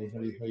Rama Hare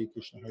Hare Hare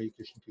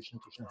Krishna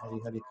Krishna Hare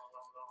Hare Hare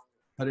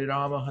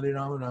Rama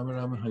Rama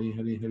Hare Hare Hare Krishna Krishna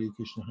Hare Hare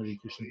Hare Rama Rama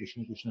Rama Hare Hare Hare Krishna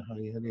Krishna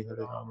Hare Hare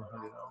Hare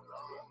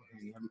Rama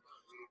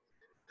Rama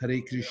Rama Hare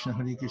Hare Hare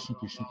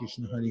Krishna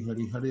Krishna Hare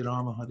Hare Hare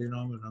Rama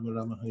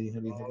Rama Hare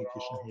Hare Hare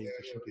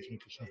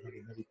Krishna Hare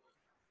Hare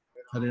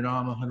Hare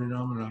Rama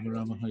Rama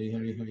Rama Hare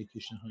Hare Hare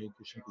Krishna Krishna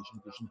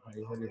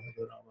Hare Hare Hare Rama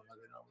Rama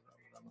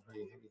Rama Hare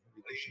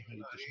Hare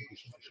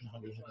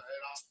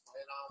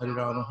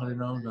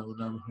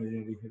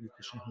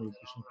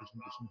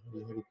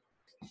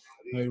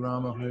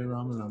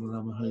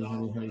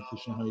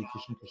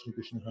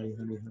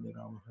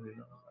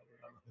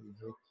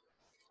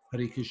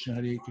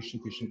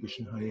Hare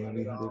Krishna Krishna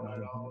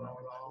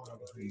Hare Hare Hare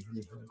Rama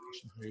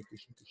Rama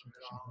Hare Hare Hare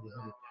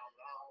Krishna Krishna Hare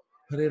Hare Hare Rama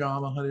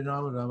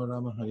Rama Hare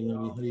Hare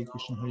Hare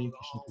Krishna Hare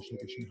Hare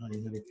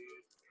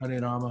Hare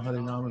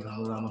Rama Rama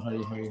Rama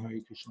Hare Hare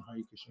Hare Krishna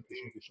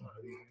Krishna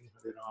Hare Hare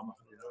Hare Rama Rama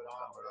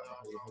Rama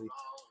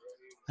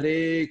Hare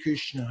Hare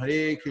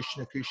Hare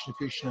Krishna Krishna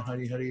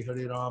Hare Hare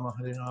Hare Rama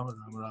Rama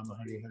Rama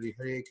Hare Hare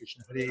Hare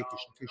Krishna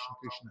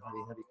Krishna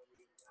Hare Hare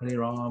Hare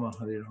Rama Rama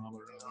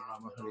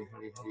Rama Hare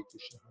Hare Hare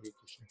Krishna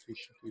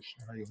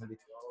Krishna Hare Hare Hare Rama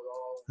Rama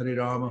Hare Hare Hare Krishna Krishna Hare Hare Hare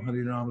Rama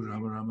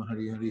Rama Rama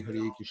Hare Hare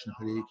Hare Krishna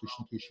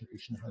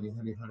Krishna Hare Hare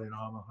Hare Rama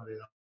Rama Hare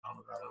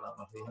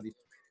Hare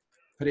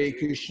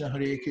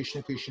Hare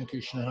Krishna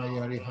Krishna Hare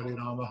Hare Hare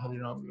Rama Rama Hare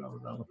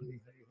Hare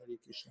Hare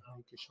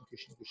Krishna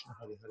Krishna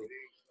Hare Hare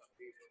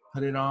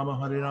Hare Rama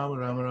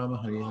Rama Rama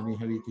Hare Hare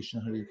Hare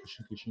Krishna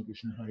Krishna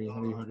Hare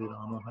Hare Hare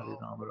Rama Rama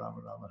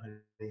Rama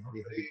Hare Hare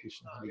Hare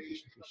Krishna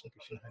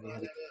Krishna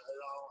Hare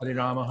Hare Hare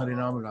Rama,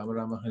 Rama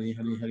Rama, Hare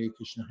Hare, Hare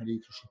Krishna,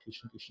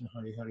 Krishna Krishna,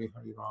 Hare Hare,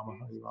 Hare Rama,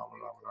 Rama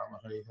Rama,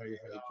 Hare Hare,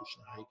 Hare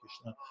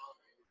Krishna,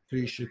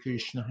 Krishna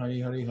Krishna,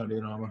 Hare Hare, Hare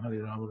Rama,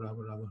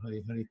 Rama Rama,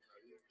 Hare Hare.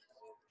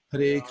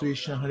 Hare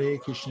Krishna,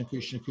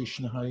 Krishna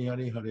Krishna, Hare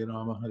Hare, Hare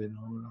Rama,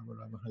 Rama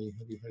Rama, Hare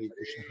Hare, Hare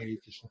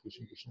Krishna,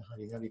 Krishna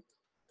Hare Hare.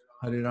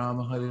 Hare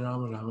Rama,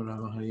 Rama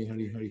Rama, Hare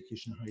Hare, Hare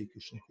Krishna,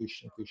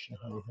 Krishna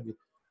Hare Hare.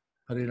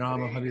 Hare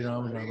Rama,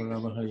 Rama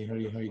Rama, Hare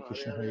Hare, Hare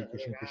Krishna,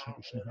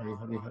 Krishna Hare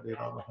Hare, Hare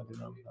Rama,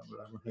 Rama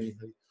Rama, Hare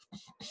Hare.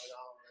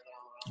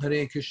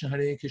 Hare Krishna,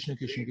 Krishna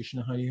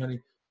Krishna, Hare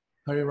Hare.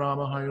 Hare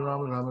Rama,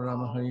 Rama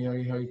Rama, Hare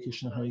Hare, Hare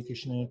Krishna,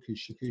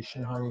 Krishna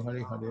Krishna Hare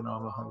Hare, Hare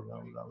Rama,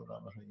 Rama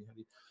Rama, Hare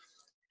Hare.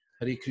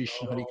 Hare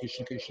Krishna,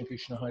 Krishna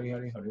Hare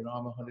Hare, Hare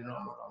Rama,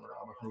 Rama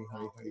Rama, Hare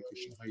Hare,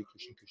 Hare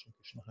Krishna,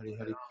 Krishna Hare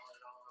Hare.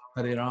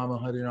 Hare Rama,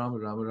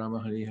 Rama Rama,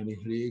 Hare Hare,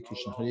 Hare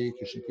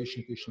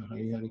Krishna, Krishna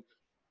Hare Hare.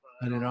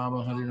 Hare Rama,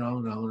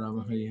 Rama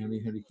Rama, Hare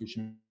Hare, Hare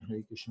Krishna,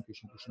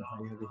 Krishna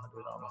Hare Hare, Hare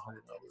Rama, Rama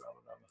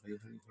Hare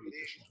Hare,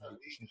 Hare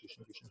Krishna,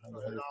 Krishna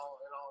Hare Hare.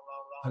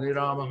 Hare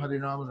Rama,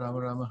 Rama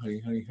Rama, Hare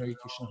Hare, Hare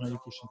Krishna,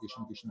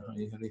 Krishna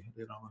Hare Hare,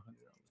 Hare Rama,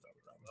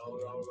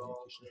 Rama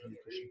Hare Hare,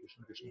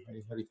 Krishna,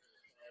 Hare Hare.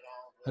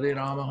 Hare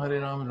Rama,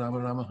 Rama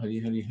Rama,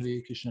 Hare Hare,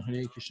 Hare Krishna,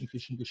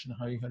 Krishna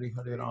Hare Hare,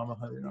 Hare Rama,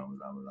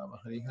 Rama Rama,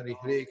 Hare Hare,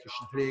 Hare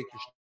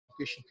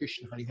Krishna,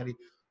 Krishna Hare Hare.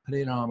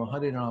 Hare Rama,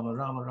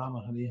 Rama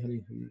Rama, Hare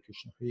Hare, Hare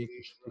Krishna, Krishna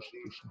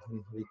Hare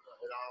Hare.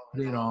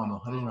 Hare Rama,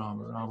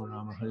 Rama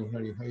Rama, Hare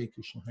Hare, Hare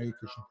Krishna,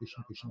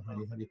 Krishna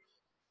Hare Hare.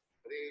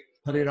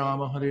 Hare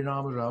Rama,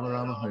 Rama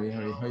Rama, Hare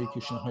Hare, Hare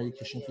Krishna,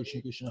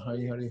 Krishna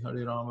Hare Hare,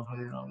 Hare Rama,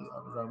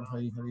 Rama Rama,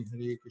 Hare Hare,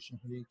 Hare Krishna,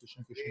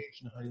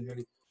 Krishna Hare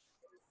Hare.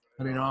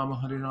 Hare Rama,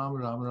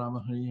 Rama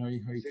Rama, Hare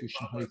Hare, Hare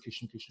Krishna,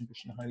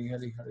 Krishna Hare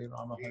Hare, Hare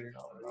Rama,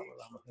 Rama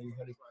Rama, Hare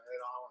Hare.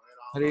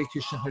 Hare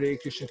Krishna,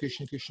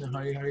 Krishna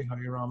Hare Hare,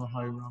 Hare Rama,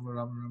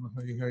 Rama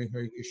Hare Hare,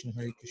 Hare Krishna,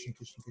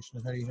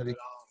 Krishna Hare Hare.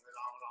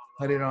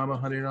 Hare Rama,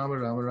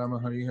 Rama Rama,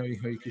 Hare Hare,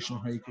 Hare Krishna,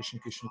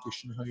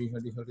 Krishna Hare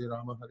Hare, Hare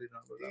Rama,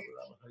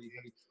 Rama Hare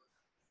Hare.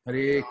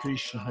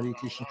 Hare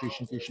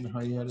Krishna, Krishna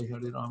Hare Hare,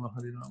 Hare Rama,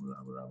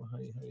 Rama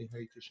Hare Hare,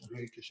 Hare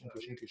Krishna,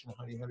 Krishna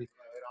Hare Hare.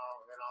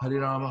 Hare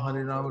Rama,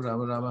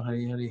 Rama Rama,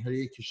 Hare Hare,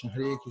 Hare Krishna,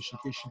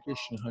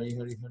 Krishna Hare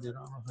Hare, Hare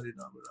Rama,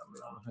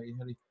 Rama Hare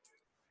Hare.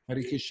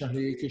 Hare Krishna,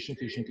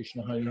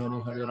 Krishna Hare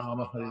Hare, Hare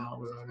Rama,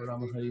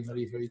 Rama Hare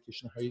Hare, Hare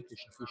Krishna,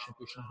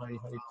 Krishna Hare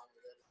Hare.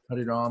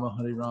 Hare Rama,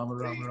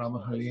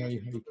 Rama Hare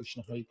Hare, Hare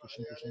Krishna, Krishna Hare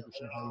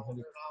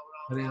Hare.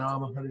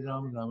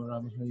 Hare Rama,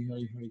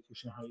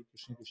 Rama Hare Hare, Hare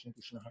Krishna,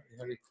 Krishna Hare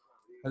Hare.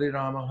 Hare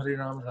Rama,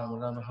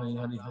 Rama Hare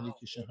Hare,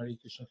 Hare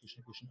Krishna,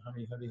 Krishna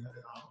Hare Hare,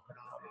 Hare Rama,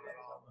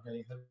 Rama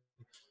Hare Hare.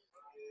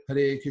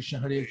 Hare Krishna,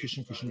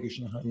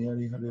 Krishna Hare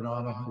Hare, Hare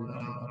Rama,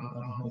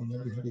 Rama Hare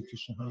Hare, Hare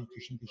Krishna,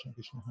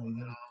 Krishna Hare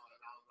Hare.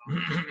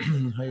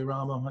 Hare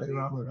Rama,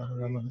 Rama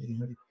Rama Hare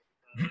Hare.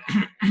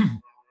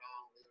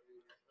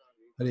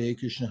 Hare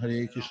Krishna,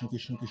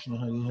 Krishna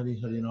Hare Hare,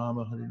 Hare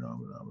Rama,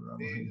 Rama Rama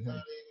Hare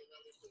Hare.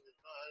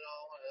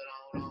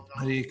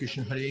 Hare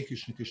Krishna,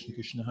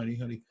 Krishna Hare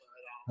Hare.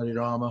 Hare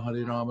Rama,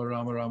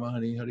 Rama Rama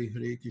Hare Hare, Hare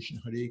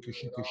Krishna,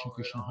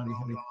 Krishna Hare Hare.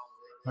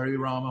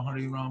 Hare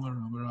Rama,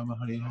 Rama Rama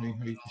Hare Hare,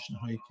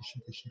 Hare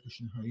Krishna,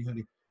 Krishna Hare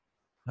Hare.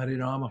 Hare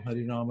Rama,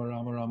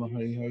 Rama Rama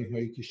Hare Hare,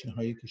 Hare Krishna,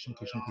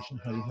 Krishna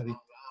Hare Hare.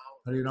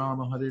 Hare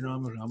Rama,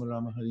 Rama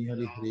Rama Hare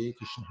Hare, Hare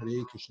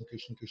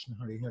Krishna, Krishna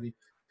Hare Hare.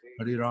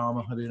 Hare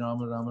Rama,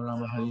 Rama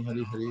Rama Hare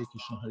Hare, Hare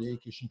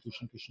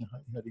Krishna, Krishna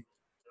Hare Hare.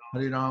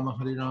 Hare Rama,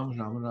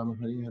 Rama Rama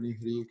Hare Hare,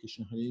 Hare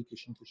Krishna, Krishna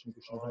Hare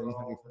Hare.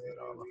 Hare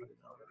Rama,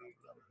 Rama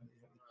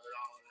Hare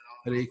Hare.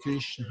 Hare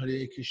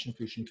Krishna,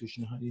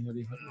 Krishna Hare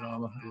Hare, Hare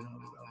Rama,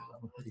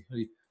 Rama Hare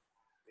Hare.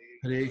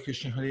 Hare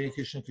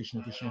Krishna,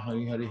 Krishna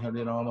Hare Hare,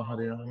 Hare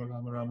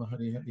Rama, Rama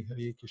Hare Hare,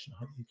 Hare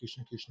Krishna,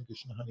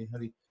 Krishna Hare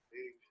Hare.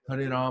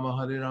 Hare Rama,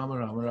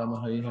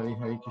 Rama Hare Hare,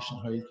 Hare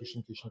Krishna,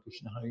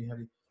 Krishna Hare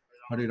Hare.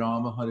 Hare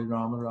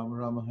Rama,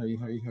 Rama Hare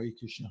Hare, Hare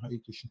Krishna,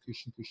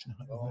 Krishna Hare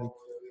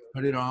Hare.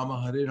 Hare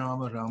Rama,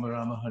 Rama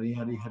Hare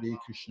Hare,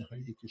 Hare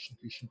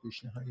Krishna,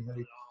 Krishna Hare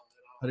Hare.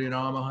 Hare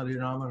Rama,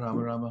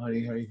 Rama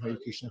Hare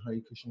Hare,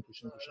 Hare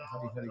Krishna, Krishna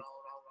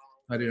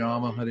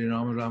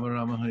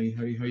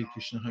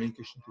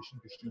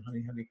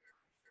Hare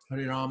Hare.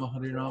 Hare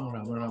Rama,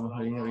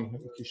 Rama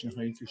Hare Hare,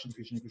 Hare Krishna,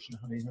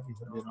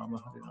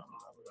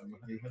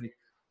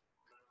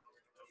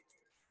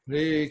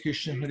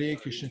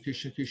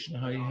 Krishna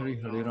Hare Hare. Hare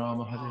Rama, Rama Hare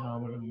Hare,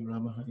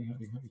 Hare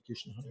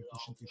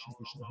Krishna,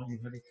 Krishna Hare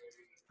Hare.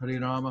 Hare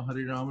Rama, Rama Hare Hare. Hare Krishna, Krishna Hare Hare, Hare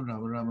Rama,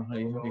 Rama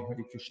Hare Hare,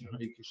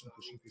 Hare Krishna, Krishna Hare Hare. Hare Rama, Rama Hare Hare, Hare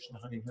Krishna, Krishna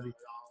Hare Hare.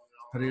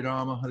 Hare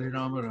Rama,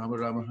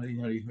 Rama Hare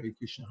Hare, Hare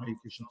Krishna,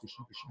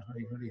 Krishna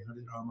Hare Hare.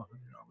 Hare Rama,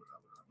 Rama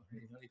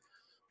Hare Hare.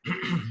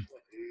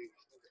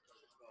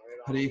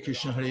 Hare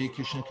Krishna,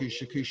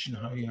 Krishna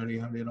Hare Hare,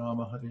 Hare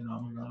Rama, Rama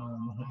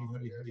Hare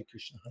Hare, Hare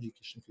Krishna,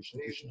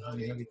 Krishna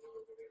Hare Hare.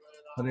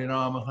 Hare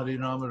Rama,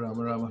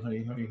 Rama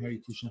Hare Hare, Hare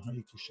Krishna,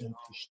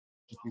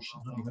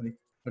 Krishna Hare Hare.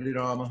 Hare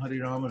Rama,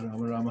 Rama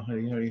Rama,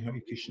 Hare Hare,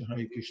 Hare Krishna,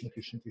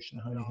 Krishna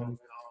Krishna, Hare Hare.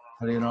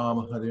 Hare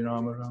Rama,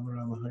 Rama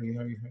Rama, Hare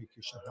Hare, Hare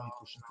Krishna,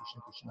 Krishna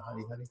Krishna,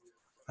 Hare Hare.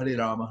 Hare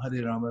Rama,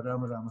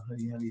 Rama Rama,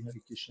 Hare Hare, Hare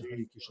Krishna,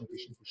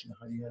 Krishna Krishna,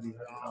 Hare Hare.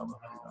 Hare Rama,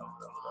 Rama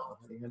Rama,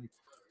 Hare Hare.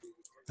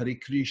 Hare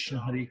Krishna,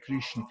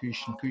 Krishna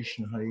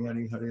Krishna, Hare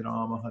Hare. Hare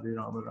Rama,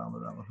 Rama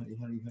Rama, Hare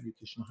Hare, Hare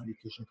Krishna,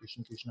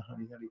 Krishna Krishna,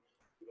 Hare Hare.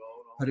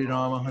 Hare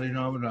Rama,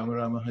 Rama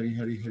Rama, Hare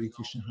Hare, Hare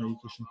Krishna,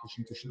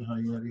 Krishna Krishna,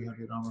 Hare Hare.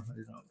 Hare Rama,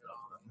 Rama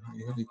Rama,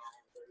 Hare Hare.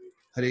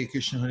 Hare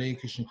Krishna,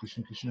 Krishna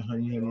Krishna,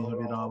 Hare Hare.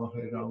 Hare Rama, Rama Rama,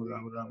 Hare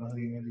Hare.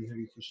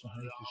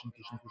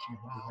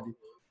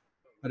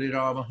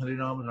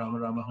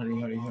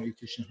 Hare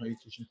Krishna,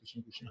 Krishna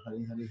Krishna,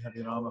 Hare Hare.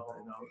 Hare Rama,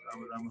 Rama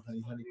Rama,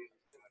 Hare Hare.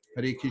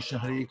 Hare Krishna, Krishna Hare Hare. Hare Rama, Rama Rama, Hare Hare. Hare Krishna,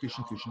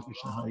 Krishna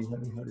Krishna, Hare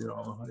Hare. Hare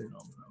Rama,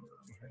 Rama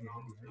Rama, Hare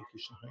Hare. Hare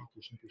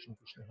Krishna,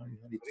 Krishna Hare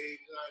Hare.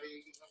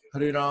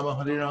 Hare Rama,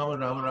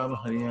 Rama Rama,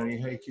 Hare Hare.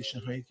 Hare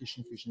Krishna,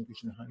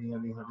 Krishna Hare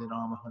Hare.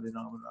 Hare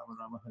Rama, Rama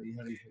Rama, Hare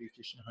Hare.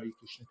 Hare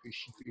Krishna,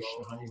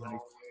 Krishna Hare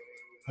Hare.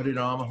 Hare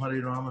Rama,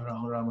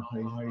 Rama Rama,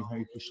 Hare Hare.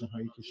 Hare Krishna,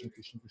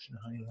 Krishna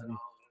Hare Hare.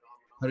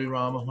 Hare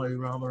Rama,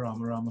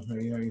 Rama Rama,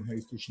 Hare Hare.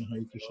 Hare Krishna,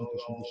 Krishna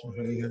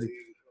Hare Hare.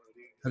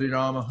 Hare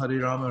Rama,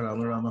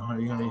 Rama Rama, Hare Hare. Hare Krishna, Krishna Hare Hare. Hare Rama, Rama Rama,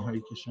 Hare Hare.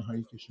 Hare Krishna,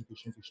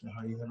 Krishna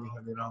Hare Hare.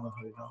 Hare Rama,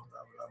 Rama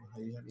Rama,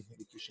 Hare Hare.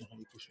 Hare Krishna,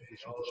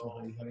 Krishna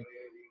Hare Hare.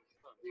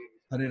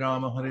 Hare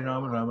Rama,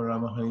 Rama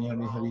Rama, Hare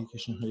Hare. Hare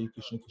Krishna, Krishna Hare Hare. Hare Rama, Rama Rama, Hare Hare. Hare Krishna,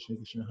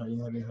 Krishna Hare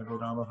Hare. Hare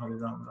Rama,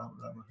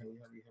 Rama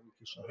Rama, Hare Hare.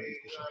 Hare Krishna, Krishna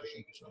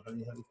Hare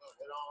Hare.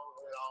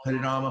 Hare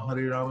Rama,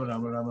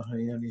 Rama Rama,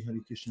 Hare Hare.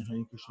 Hare Krishna,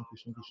 Krishna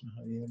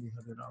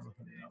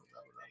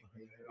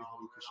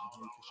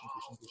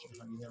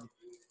Hare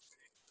Hare.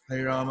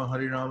 Hare Rama,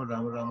 Rama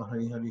Rama,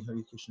 Hare Hare. Hare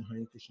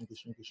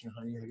Krishna, Krishna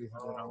Hare Hare.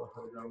 Hare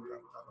Rama,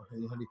 Rama Rama,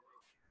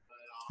 Hare Hare.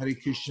 Hare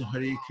Krishna,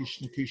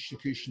 Krishna Hare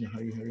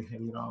Hare.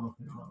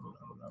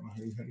 Hare Rama,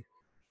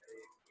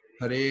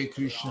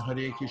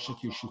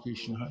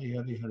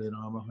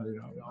 Rama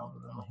Rama,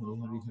 Hare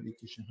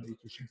Hare. Hare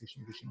Krishna,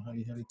 Krishna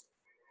Hare Hare.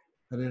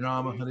 Hare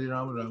Rama,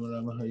 Rama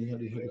Rama, Hare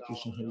Hare.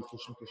 Hare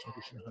Krishna, Krishna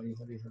Hare Hare.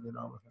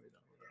 Hare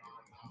Rama,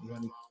 Rama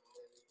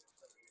Rama, Hare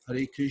Hare.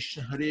 Hare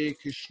Krishna,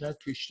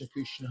 Krishna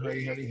Krishna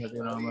Hare Hare. Hare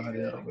Rama, Rama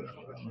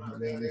Rama,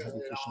 Hare Hare.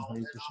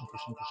 Hare Krishna,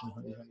 Krishna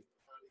Hare Hare.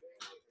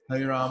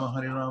 Hare Rama,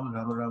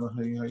 Rama Rama,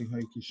 Hare Hare.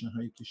 Hare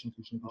Krishna,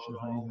 Krishna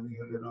Hare Hare.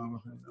 Hare Rama,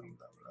 Rama Rama,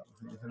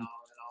 Hare Hare.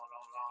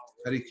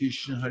 Hare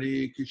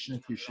Krishna,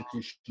 Krishna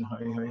Krishna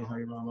Hare Hare.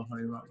 Hare Rama,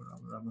 Rama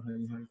Rama,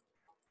 Hare Hare.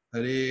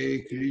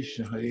 Hare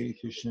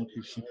Krishna,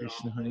 Krishna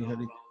Krishna Hare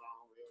Hare.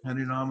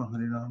 Hare Rama, Rama Rama,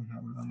 Hare Hare.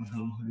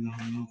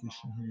 Hare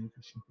Krishna,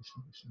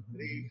 Krishna Krishna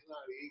Hare Hare.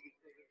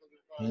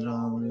 Hare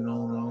Rama,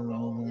 Rama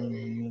Hare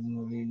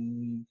Hare.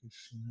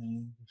 Krishna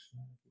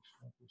Krishna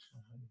Krishna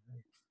Hare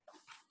Hare.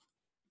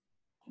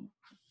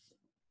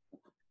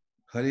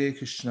 Hare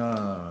Krishna.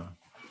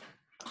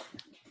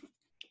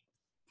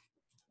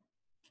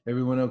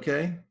 Everyone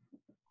okay?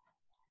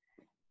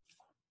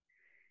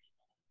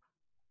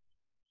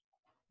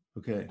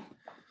 Okay.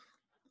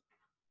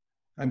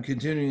 I'm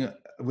continuing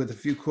with a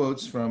few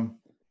quotes from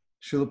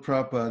Srila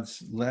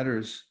Prabhupada's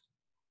letters.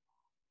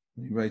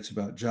 He writes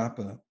about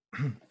japa.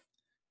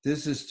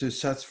 This is to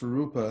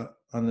Satsvarupa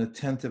on the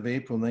 10th of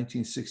April,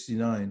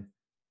 1969.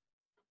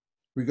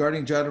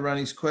 Regarding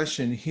Jadharani's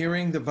question,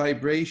 hearing the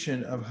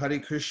vibration of Hare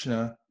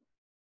Krishna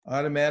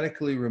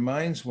automatically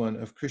reminds one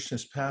of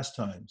Krishna's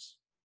pastimes.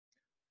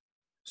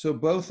 So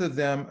both of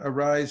them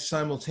arise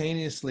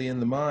simultaneously in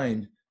the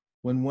mind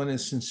when one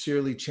is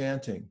sincerely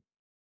chanting.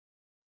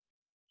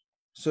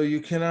 So you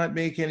cannot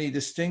make any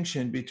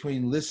distinction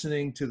between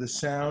listening to the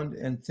sound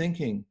and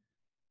thinking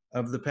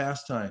of the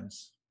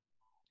pastimes.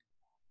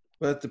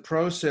 But the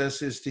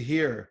process is to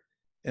hear,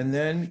 and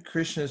then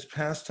Krishna's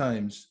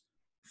pastimes,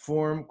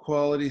 form,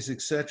 qualities,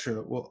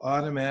 etc., will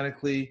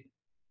automatically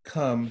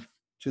come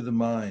to the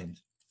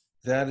mind.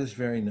 That is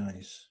very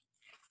nice.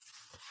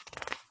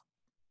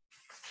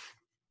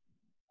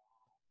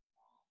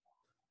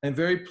 I'm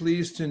very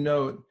pleased to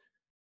note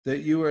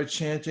that you are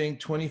chanting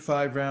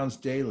 25 rounds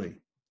daily.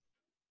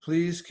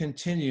 Please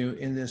continue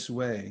in this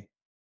way,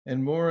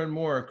 and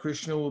more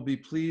Krishna will be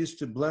pleased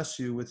to bless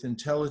you with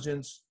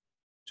intelligence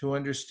to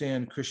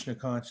understand Krishna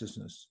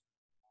consciousness.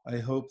 I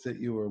hope that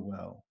you are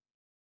well.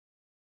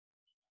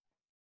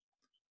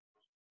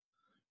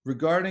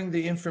 Regarding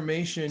the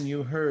information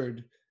you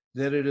heard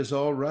that it is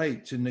all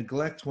right to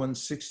neglect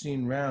one's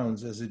 16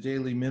 rounds as a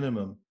daily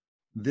minimum,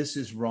 this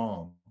is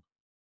wrong.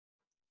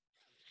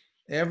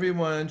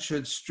 Everyone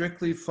should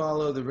strictly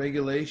follow the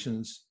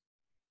regulations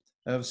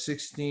of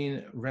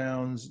 16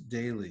 rounds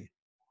daily.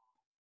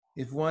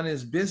 If one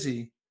is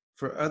busy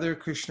for other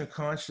Krishna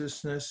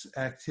consciousness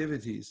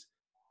activities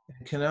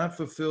and cannot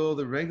fulfill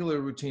the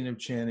regular routine of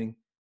chanting,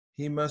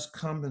 he must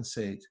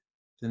compensate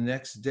the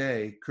next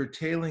day,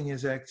 curtailing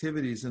his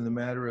activities in the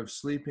matter of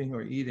sleeping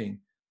or eating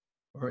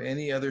or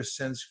any other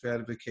sense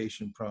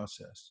gratification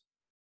process.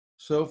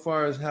 So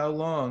far as how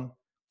long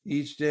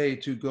each day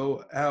to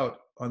go out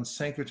on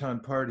Sankirtan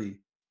party,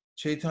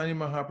 Chaitanya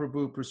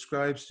Mahaprabhu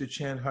prescribes to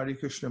chant Hare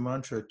Krishna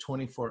mantra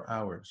 24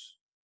 hours.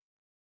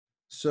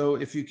 So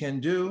if you can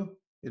do,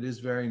 it is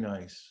very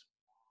nice.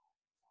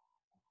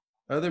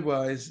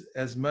 Otherwise,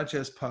 as much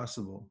as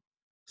possible,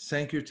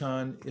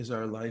 Sankirtan is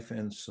our life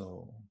and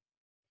soul.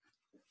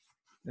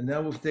 And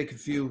now we'll take a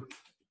few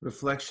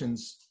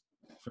reflections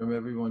from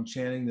everyone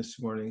chanting this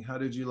morning. How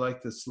did you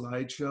like the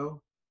slideshow?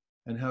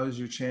 And how is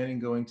your chanting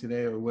going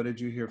today? Or what did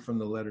you hear from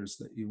the letters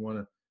that you want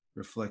to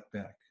reflect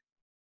back?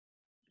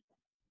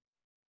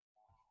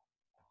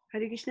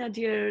 Hare Krishna,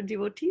 dear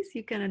devotees,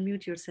 you can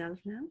unmute yourself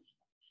now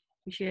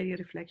to share your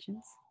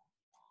reflections.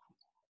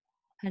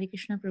 Hare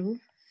Krishna Prabhu.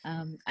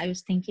 I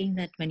was thinking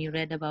that when you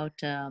read about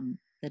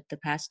that the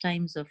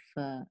pastimes,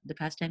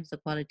 the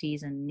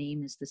qualities and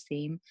name is the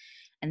same,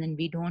 and then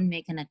we don't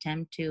make an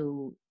attempt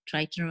to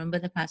try to remember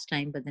the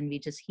pastime, but then we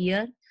just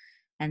hear,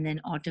 and then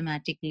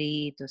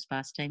automatically those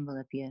pastime will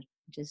appear.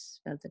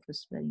 Just felt that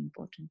was very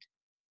important.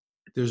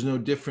 There's no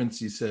difference,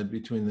 he said,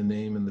 between the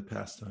name and the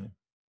pastime.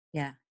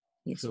 Yeah.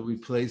 Yes. So we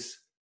place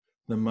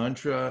the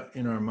mantra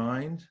in our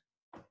mind,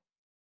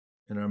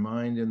 and our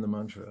mind in the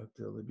mantra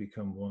till they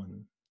become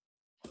one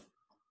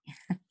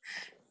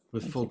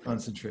with full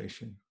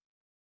concentration.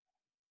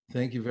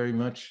 Thank you very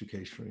much,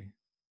 Shukeshwari.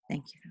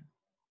 Thank you.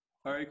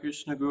 Hare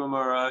Krishna Guru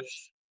Maharaj.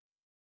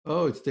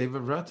 Oh, it's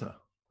Devavrata.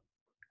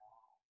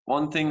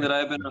 One thing that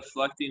I've been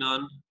reflecting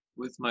on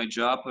with my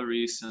japa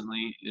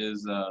recently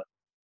is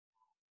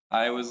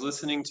I was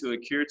listening to a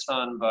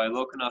kirtan by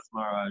Lokanath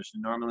Maharaj,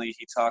 and normally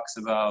he talks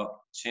about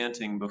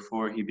chanting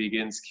before he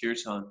begins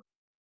kirtan.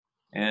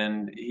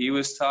 And he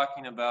was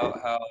talking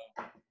about how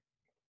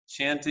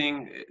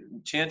chanting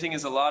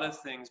is a lot of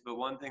things, but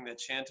one thing that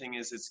chanting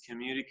is, it's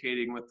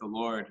communicating with the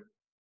Lord.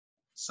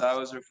 So I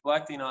was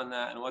reflecting on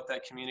that and what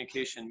that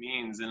communication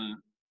means. And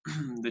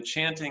the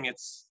chanting,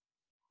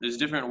 there's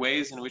different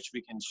ways in which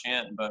we can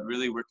chant, but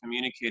really we're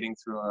communicating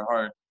through our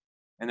heart.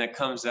 And that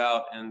comes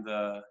out in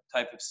the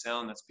type of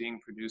sound that's being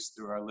produced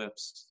through our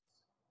lips.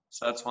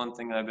 So that's one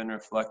thing I've been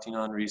reflecting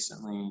on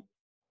recently.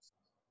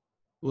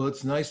 Well,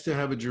 it's nice to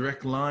have a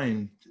direct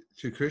line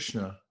to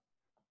Krishna.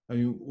 I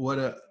mean, what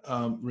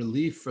a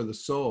relief for the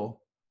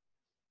soul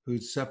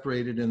who's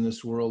separated in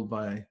this world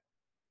by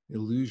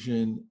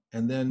illusion,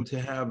 and then to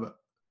have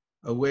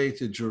a way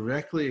to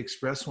directly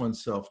express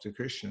oneself to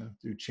Krishna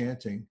through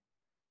chanting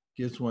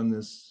gives one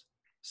this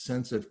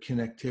sense of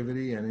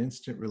connectivity and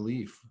instant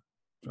relief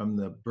from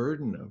the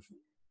burden of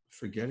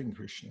forgetting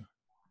Krishna.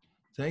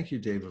 Thank you,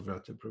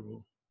 Devavrata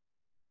Prabhu.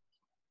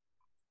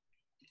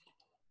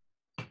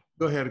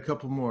 Go ahead, a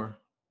couple more.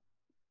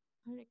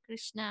 Hare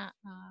Krishna,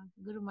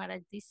 Guru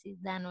Maharaj, this is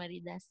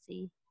Dhanwari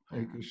Dasi.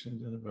 Hare Krishna,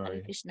 Dhanwari.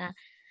 Hare Krishna.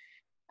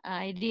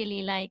 I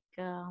really like,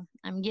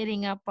 I'm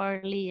getting up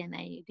early and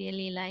I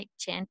really like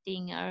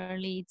chanting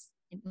early.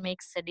 It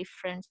makes a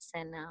difference,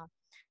 and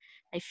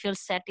I feel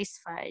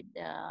satisfied.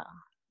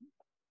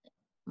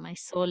 My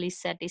soul is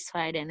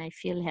satisfied and I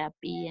feel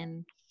happy,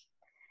 and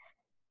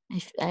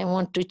I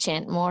want to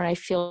chant more. I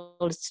feel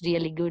it's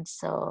really good.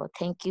 So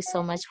thank you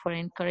so much for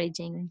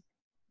encouraging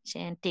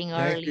chanting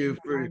early.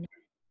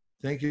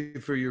 Thank you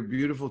for your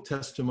beautiful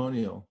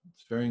testimonial.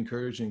 It's very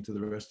encouraging to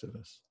the rest of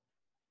us.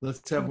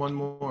 Let's have one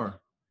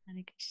more.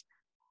 Hare Krishna.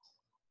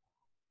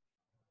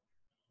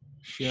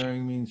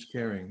 Sharing means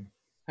caring.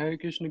 Hare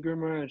Krishna Guru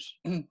Maharaj.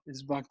 This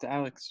is Bhakta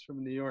Alex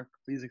from New York.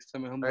 Please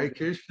accept my humble. Hare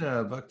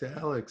Krishna, Bhakta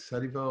Alex,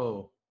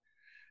 Haribo.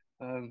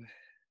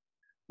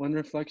 One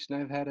reflection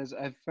I've had is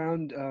I've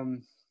found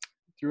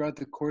throughout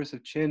the course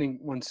of chanting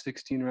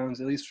 116 rounds,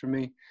 at least for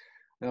me,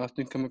 I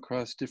often come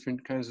across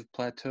different kinds of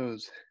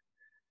plateaus,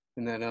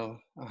 and that I'll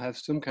have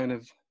some kind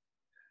of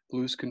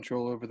loose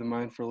control over the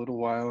mind for a little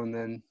while, and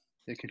then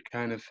it could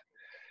kind of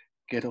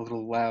get a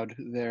little loud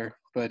there.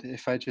 But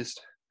if I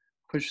just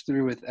push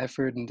through with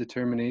effort and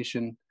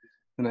determination,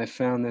 then I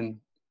found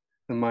then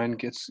the mind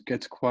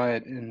gets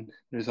quiet, and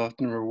there's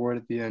often a reward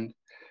at the end.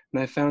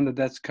 And I found that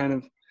there's kind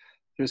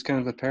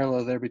of a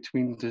parallel there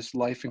between just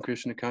life and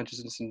Krishna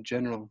consciousness in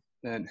general,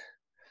 that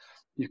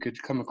you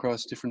could come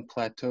across different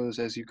plateaus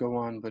as you go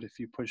on, but if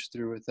you push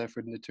through with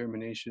effort and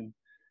determination,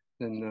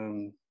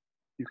 then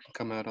you can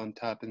come out on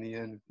top in the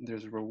end.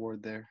 There's a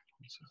reward there.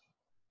 So.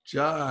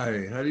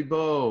 Jai,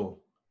 Haribo.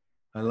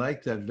 I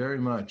like that very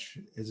much.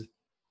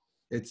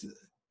 It's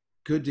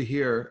good to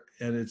hear,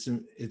 and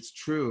it's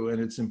true,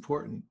 and it's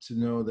important to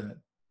know that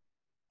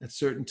at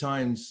certain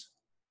times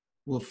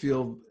we'll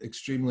feel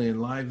extremely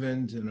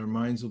enlivened and our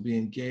minds will be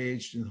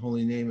engaged in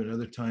holy name, and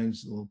other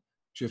times they'll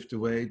drift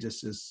away,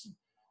 just as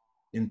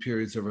in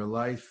periods of our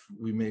life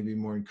we may be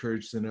more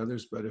encouraged than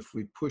others. But if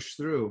we push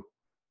through,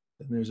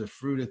 then there's a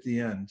fruit at the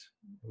end.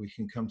 We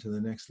can come to the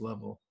next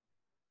level.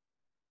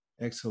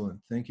 Excellent.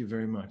 Thank you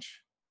very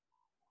much.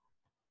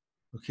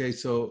 Okay,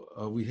 so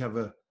we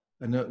have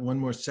one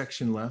more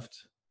section left,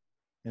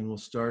 and we'll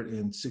start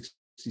in 60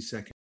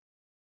 seconds.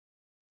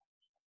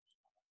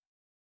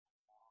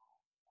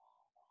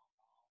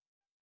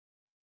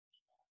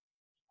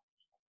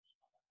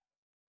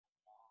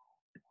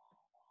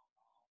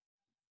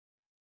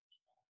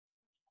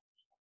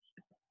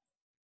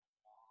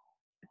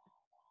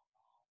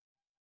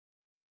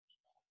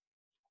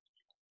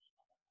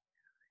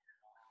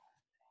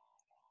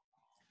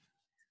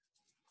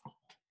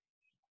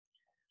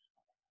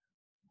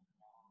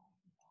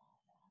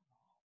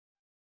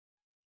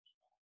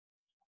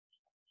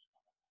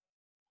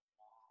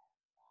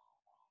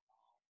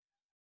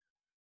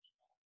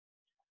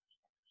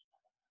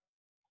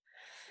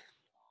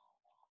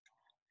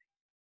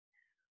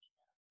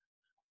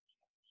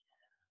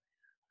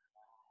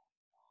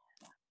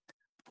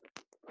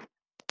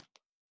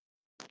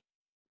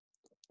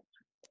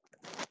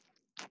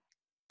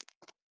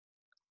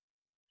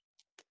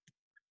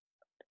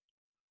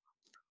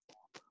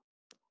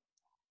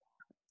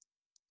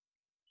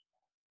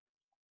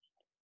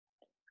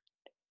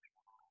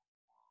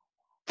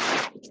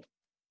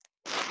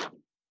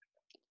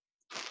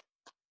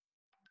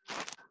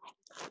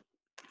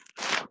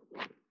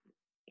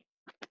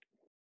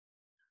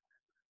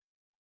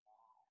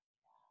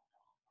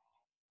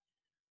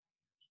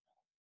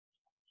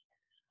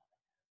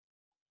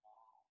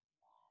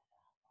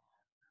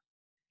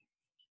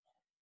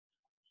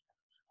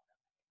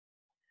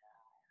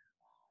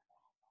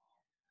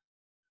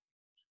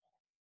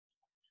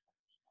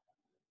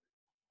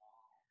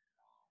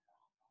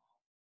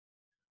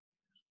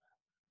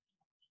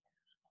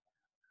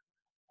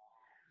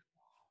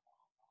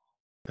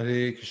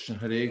 Hare Krishna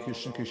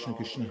Krishna Krishna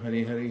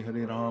Hare Hare,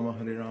 Hare Rama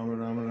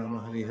Rama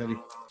Rama Hare Hare.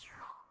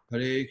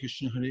 Hare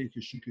Krishna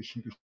Krishna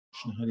Krishna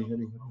Hare Hare,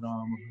 Hare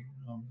Rama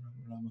Rama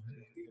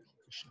Hare Hare.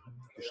 Krishna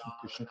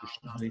Krishna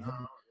Krishna Hare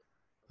Hare.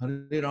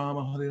 Hare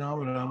Rama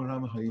Rama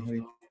Rama Hare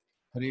Hare.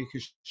 Hare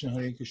Krishna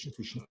Krishna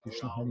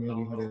Krishna Hare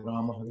Hare, Hare Rama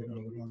Rama Hare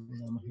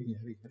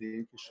Hare.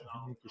 Hare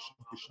Krishna Krishna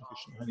Krishna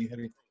Hare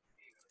Hare.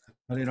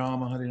 Hare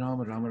Rama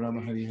Rama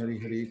Rama Hare Hare.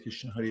 Hare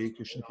Krishna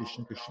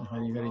Krishna Krishna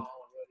Hare Hare.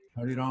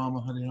 Hare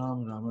Rama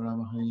Rama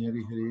Rama Hare Hare.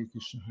 Hare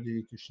Krishna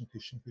Krishna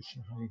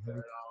Krishna Hare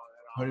Hare.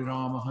 Hare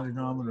Rama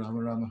Rama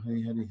Rama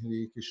Hare Hare.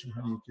 Hare Krishna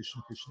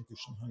Krishna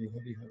Krishna Hare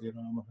Hare. Hare Rama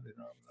Rama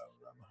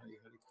Hare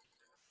Hare.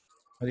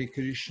 Hare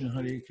Krishna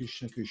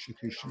Krishna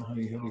Krishna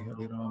Hare Hare.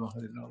 Hare Rama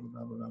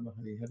Rama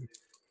Hare Hare.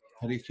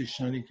 Hare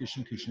Krishna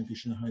Krishna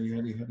Krishna Hare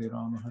Hare. Hare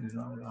Rama Rama Hare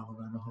Hare.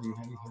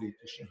 Hare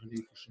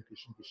Krishna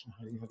Krishna Krishna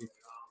Hare Hare.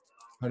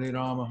 Hare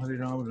Rama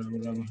Rama Rama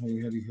Hare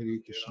Hare.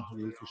 Hare Krishna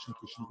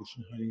Krishna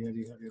Krishna Hare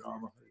Hare. Hare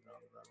Rama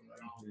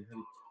Rama Hare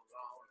Hare.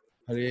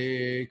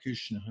 Hare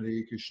Krishna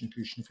Krishna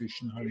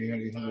Krishna Hare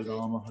Hare. Hare Rama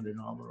Rama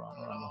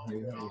Rama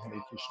Hare Hare.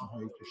 Hare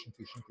Krishna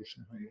Krishna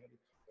Krishna Hare Hare.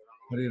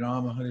 Hare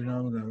Rama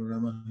Rama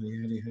Rama Hare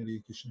Hare. Hare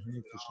Krishna Krishna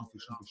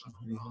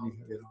Krishna Hare Hare.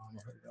 Hare Rama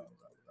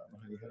Rama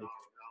Hare Hare.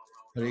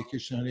 Hare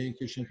Krishna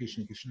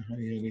Krishna Krishna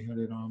Hare Hare. Hare Rama Rama Hare Hare. Hare Krishna Krishna Krishna Hare Hare.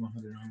 Hare Rama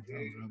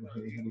Rama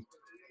Hare Hare.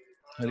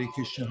 Hare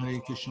Krishna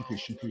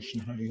Krishna Krishna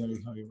Hare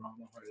Hare. Hare Rama Rama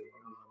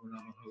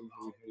Rama Hare Hare.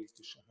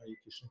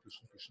 Hare Krishna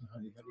Krishna Krishna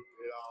Hare Hare.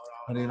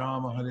 Hare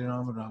Rama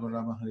Rama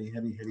Rama Hare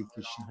Hare. Hare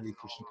Krishna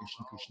Krishna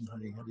Krishna Hare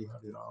Hare.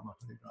 Hare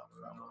Rama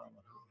Rama Rama Hare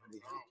Hare. Hare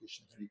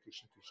Krishna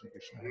Krishna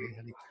Krishna Hare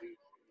Hare.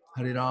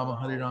 Hare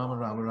Rama Rama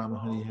Rama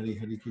Hare Hare.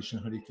 Hare Krishna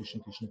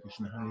Krishna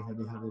Krishna Hare Hare.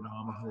 Hare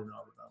Rama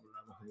Rama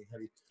Rama Hare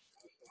Hare.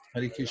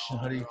 Hare Krishna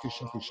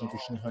Krishna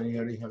Krishna Hare Hare.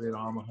 Hare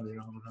Rama Rama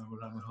Rama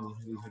Hare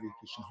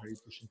Hare. Hare Krishna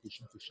Krishna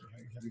Krishna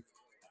Hare Hare.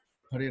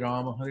 Hare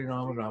Rama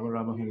Rama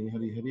Rama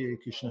Hare Hare. Hare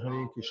Krishna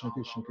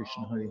Krishna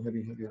Krishna Hare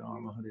Hare.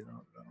 Hare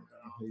Rama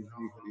Rama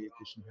Rama Hare Hare.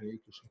 Hare Krishna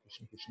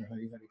Krishna Krishna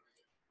Hare Hare.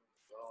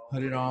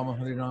 Hare Rama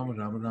Rama Rama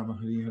Hare Hare. Hare Krishna Krishna Krishna Hare Hare. Hare Rama Rama Rama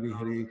Hare Hare.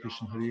 Hare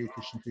Krishna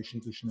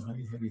Krishna Krishna Hare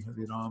Hare.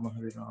 Hare Rama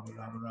Rama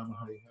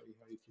Rama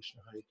Hare Hare.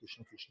 Hare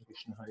Krishna Krishna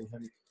Krishna Hare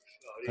Hare.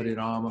 Hare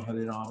Rama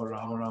Rama Rama Hare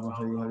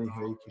Hare.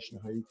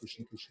 Hare Krishna Krishna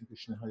Krishna Hare Hare.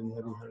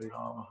 Hare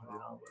Rama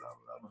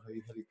Rama Rama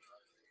Hare Hare.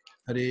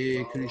 Hare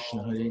Krishna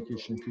Krishna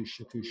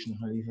Krishna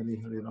Hare Hare. Hare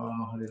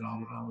Rama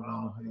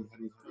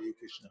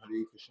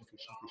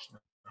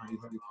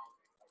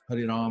Rama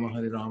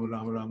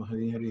Rama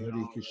Hare Hare. Hare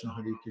Krishna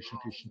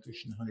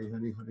Krishna Krishna Hare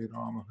Hare. Hare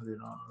Rama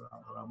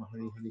Rama Rama Hare Hare. Hare Krishna Krishna Krishna Hare Hare. Hare Rama Rama Rama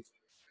Hare Hare.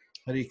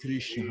 Hare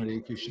Krishna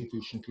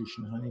Krishna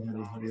Krishna Hare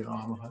Hare. Hare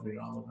Rama Rama Rama Hare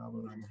Hare. Hare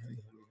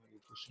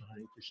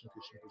Krishna Krishna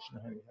Krishna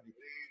Hare Hare.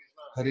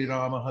 Hare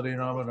Rama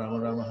Rama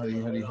Rama Hare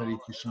Hare.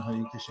 Hare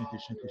Krishna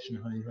Krishna Krishna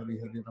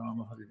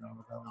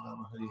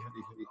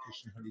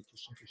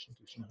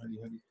Hare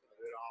Hare.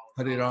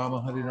 Hare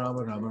Rama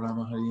Rama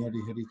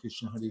Rama Hare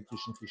Hare.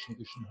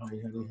 Hare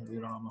Krishna Krishna Krishna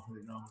Hare Hare. Hare Rama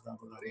Rama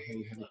Rama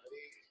Hare Hare.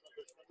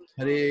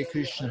 Hare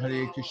Krishna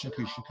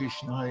Krishna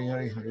Krishna Hare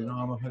Hare. Hare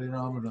Rama Rama Rama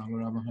Hare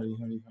Hare.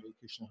 Hare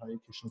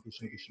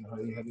Krishna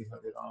Krishna Krishna Hare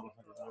Hare. Hare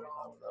Rama Rama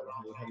Rama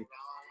Hare Hare.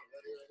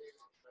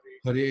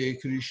 Hare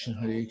Krishna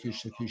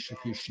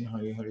Krishna Krishna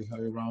Hare Hare. Hare Rama Rama Rama Hare Hare. Hare Krishna Krishna Hare Hare. Hare Rama Rama Rama Hare Hare. Hare Krishna Krishna Hare Hare.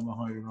 Hare Rama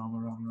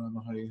Rama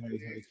Rama Hare Hare.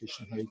 Hare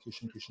Krishna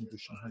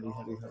Krishna Hare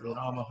Hare. Hare Rama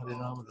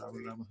Rama Rama Hare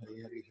Hare. Hare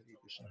Krishna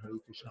Krishna Hare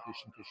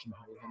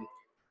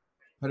Hare.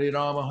 Hare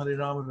Rama Rama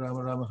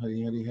Rama Hare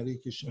Hare. Hare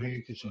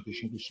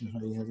Krishna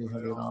Krishna Hare Hare.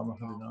 Hare Rama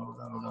Rama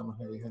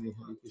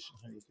Rama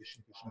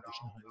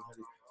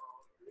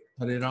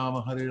Hare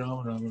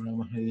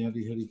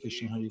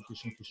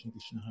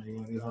Hare.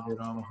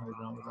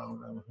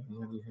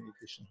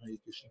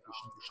 Hare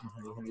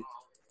Krishna Krishna Hare Hare. Hare Rama Rama Rama Hare Hare.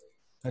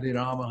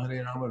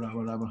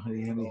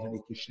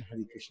 Hare Krishna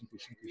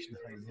Krishna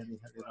Hare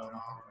Hare.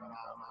 Hare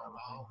Rama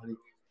Rama Rama Hare Hare.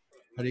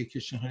 Hare Krishna Krishna Hare Hare. Hare Rama Rama Rama Hare Hare. Hare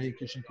Krishna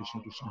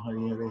Krishna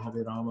Hare Hare.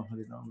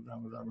 Hare Rama Rama Rama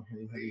Hare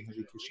Hare.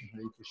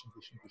 Hare Krishna Krishna Hare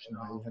Hare. Hare Rama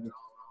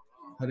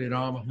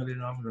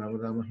Rama Rama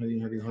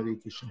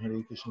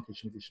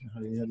Hare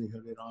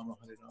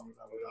Hare. Hare Krishna Krishna Hare Hare. Hare Rama Rama Rama Hare Hare. Hare Krishna Krishna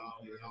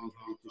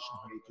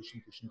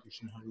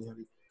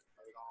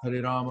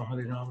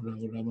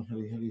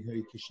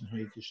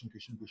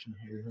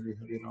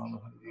Hare Hare.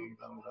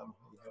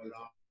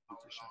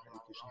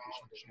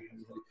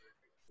 Hare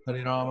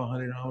Rama Rama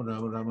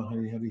Rama Hare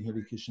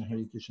Hare.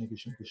 Hare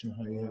Krishna Krishna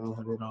Hare Hare.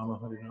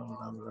 Hare Rama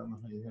Rama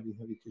Rama Hare Hare.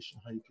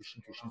 Hare Krishna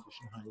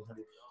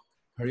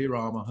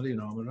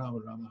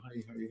Krishna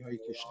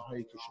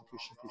Hare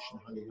Hare.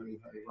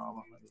 Hare Rama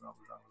Rama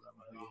Rama Hare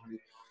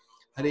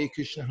Hare. Hare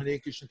Krishna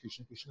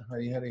Krishna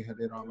Hare Hare. Hare Rama Rama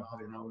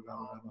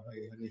Rama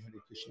Hare Hare. Hare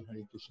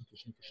Krishna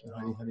Krishna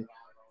Hare Hare.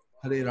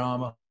 Hare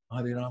Rama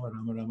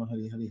Rama Rama Hare Hare. Hare Krishna Krishna Hare Hare. Hare Rama Rama Rama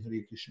Hare Hare.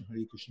 Hare Krishna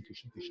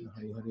Krishna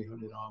Hare Hare. Hare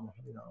Rama Rama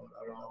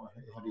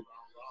Hare Hare.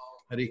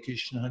 Hare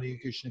Krishna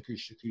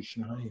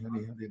Krishna Hare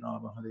Hare. Hare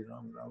Rama Rama Hare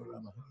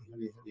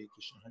Hare. Hare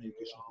Krishna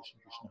Krishna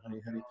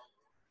Hare Hare.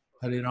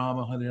 Hare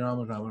Rama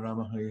Rama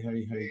Rama Hare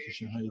Hare. Hare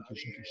Krishna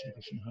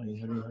Krishna Hare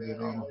Hare. Hare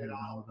Rama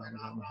Rama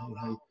Rama Hare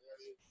Hare.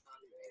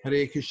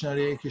 Hare Krishna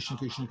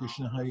Krishna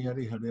Krishna Hare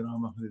Hare Hare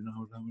Rama Rama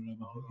Rama Hare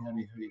Hare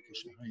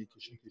Hare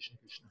Krishna Krishna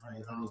Krishna Hare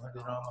Hare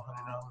Hare Rama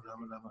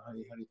Rama Rama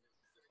Hare Hare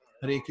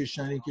Hare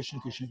Krishna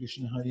Krishna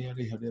Krishna Hare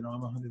Hare Hare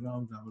Rama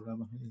Rama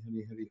Rama Hare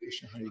Hare Hare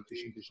Krishna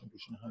Krishna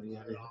Krishna Hare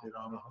Hare Hare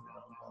Rama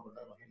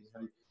Rama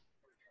Hare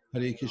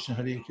Hare Hare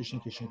Krishna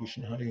Krishna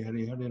Krishna Hare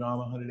Hare Hare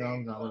Rama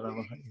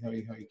Rama Hare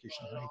Hare Hare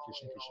Krishna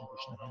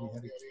Krishna Hare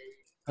Hare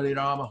Hare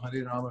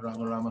Rama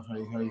Rama Rama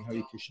Hare Hare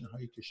Hare Krishna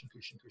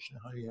Krishna Krishna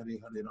Hare Hare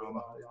Hare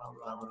Rama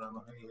Rama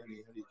Rama Hare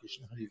Hare Hare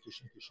Krishna Krishna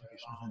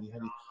Hare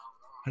Hare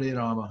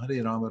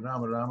Hare Rama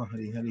Rama Rama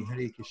Hare Hare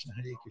Hare Krishna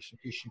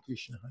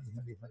Krishna Hare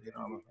Hare Hare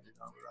Rama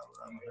Rama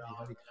Hare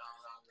Hare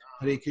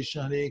Hare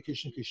Krishna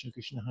Krishna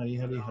Krishna Hare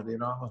Hare Hare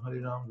Rama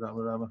Rama Rama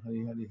Hare Hare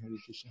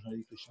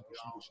Hare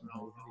Krishna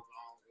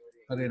Krishna Krishna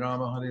Hare Hare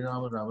Hare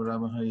Rama Rama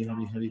Rama Hare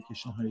Hare Hare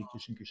Krishna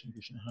Krishna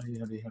Krishna Hare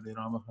Hare Hare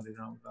Rama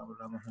Rama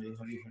Rama Hare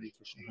Hare Hare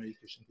Krishna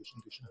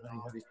Krishna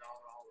Hare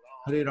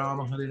Hare Hare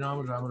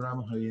Rama Rama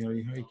Rama Hare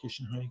Hare Hare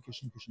Krishna Krishna Hare Hare Hare Rama Rama Hare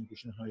Hare Hare Krishna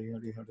Krishna Hare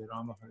Hare Hare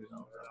Rama Rama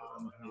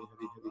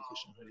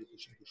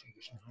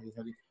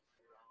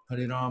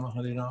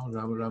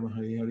Rama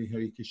Hare Hare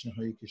Hare Krishna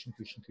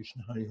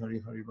Krishna Hare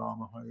Hare Hare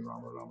Rama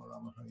Rama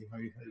Rama Hare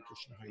Hare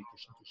Hare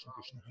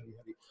Krishna Krishna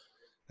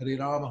Hare Hare Hare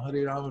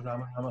Rama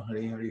Rama Rama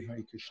Hare Hare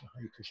Hare Krishna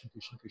Krishna Hare Hare Hare Rama Rama Rama Hare Hare Hare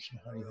Krishna Krishna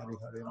Hare Hare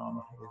Hare Rama Rama Rama Hare Hare Hare Krishna Krishna Hare Hare Hare Rama Rama Rama Hare Hare Hare Krishna Krishna Hare Hare Hare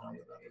Rama Rama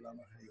Rama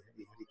Hare Hare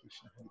Hare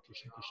Krishna Hare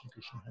Hare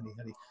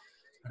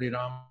Hare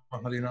Rama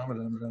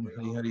Rama Rama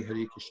Hare Hare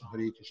Hare Krishna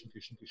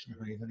Krishna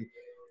Hare Hare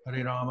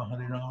Hare Rama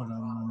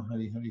Rama Rama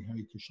Hare Hare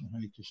Hare Krishna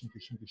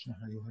Krishna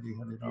Hare Hare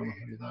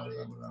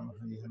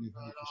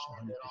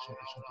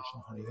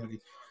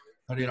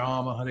Hare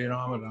Rama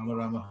Rama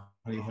Rama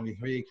Hare Hare Hare Krishna Krishna Hare Hare Hare Rama Rama Rama Hare Hare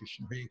Hare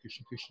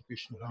Krishna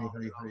Krishna Hare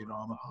Hare Hare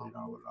Rama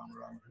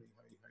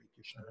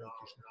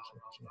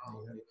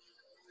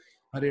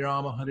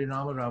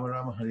Rama Rama Hare Hare Hare Krishna Krishna Hare Hare Hare Rama Rama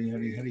Rama Hare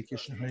Hare Hare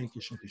Krishna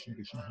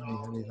Krishna Hare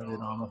Hare Hare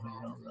Rama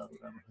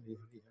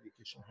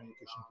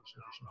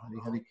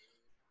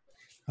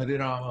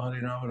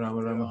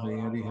Rama Rama Hare Hare Hare Krishna Krishna Hare Hare Hare Rama Rama Rama Hare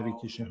Hare Hare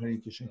Krishna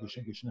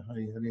Krishna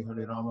Hare Hare Hare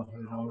Rama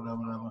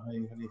Rama Rama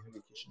Hare Hare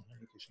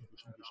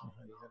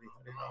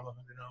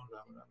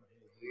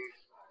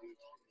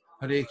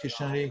Hare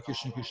Krishna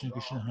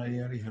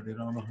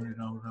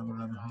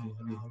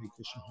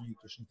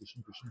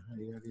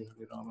Krishna Hare Hare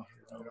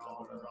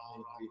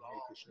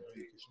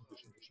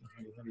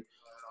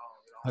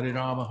Hare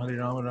Rama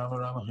Rama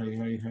Rama Hare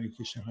Hare Hare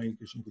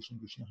Krishna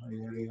Krishna Hare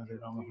Hare Hare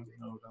Rama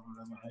Rama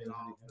Rama Hare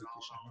Hare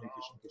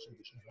Hare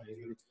Krishna Hare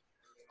Hare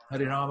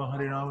Hare Rama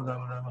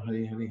Rama Rama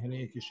Hare Hare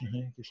Hare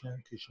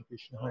Krishna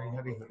Krishna Hare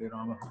Hare Hare Rama Rama Rama Hare Hare Hare Krishna Krishna Hare Hare Hare Rama Rama Rama Hare Hare Hare Krishna Krishna Hare Hare Hare Rama Rama Rama Hare Hare Hare Krishna Krishna Hare Hare Hare Rama Rama Rama Hare Hare Hare Krishna Krishna Hare Hare Hare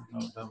Rama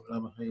Rama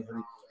Rama Hare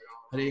Hare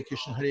Hare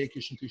Krishna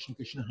Krishna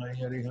Krishna Hare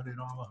Hare Hare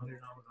Rama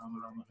Rama Rama Hare Hare Hare Krishna Krishna Hare Hare Hare Rama Rama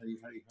Rama Hare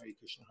Hare Hare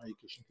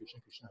Krishna Krishna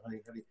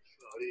Hare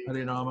Hare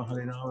Hare Rama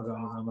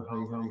Rama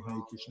Rama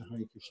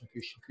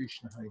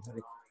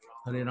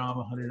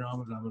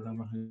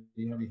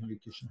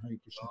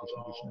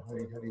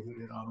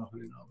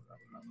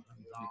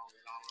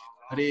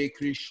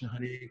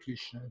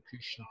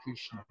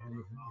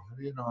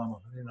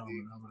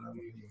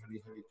Hare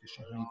Hare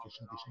Hare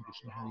Krishna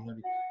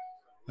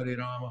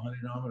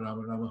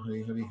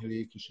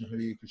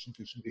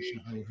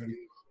Krishna Hare Hare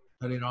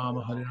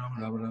Hare Rama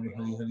Rama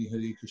Hare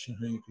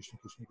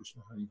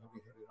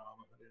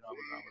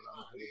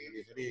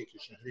Hare Hare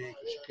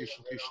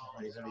Krishna Krishna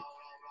Hare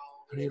Hare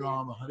Hare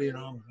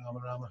Rama Rama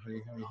Rama Hare Hare Hare Krishna Krishna Hare Hare Hare Rama Rama Hare Hare Hare Krishna Krishna Hare Hare Hare Rama Rama Hare Hare Hare Krishna Hare Hare Hare Rama Rama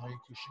Hare Hare Hare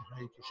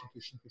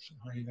Krishna Krishna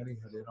Hare Hare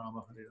Hare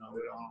Rama Rama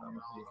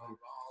Hare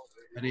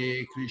Hare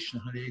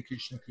Hare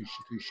Krishna Krishna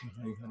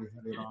Hare Hare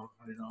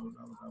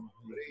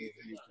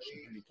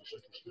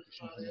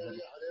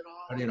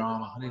Hare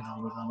Rama Rama Rama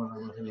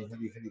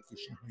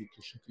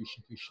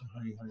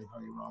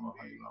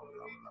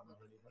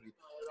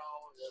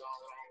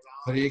Hare Hare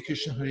Hare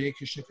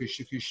Krishna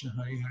Krishna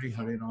Hare Hare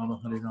Hare Rama Rama Rama Hare Hare Hare Krishna Hare Hare Hare Rama Rama Rama Hare Hare Hare Krishna Krishna Hare Hare Hare Rama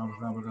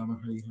Rama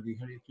Rama Hare Hare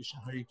Hare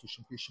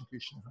Krishna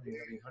Krishna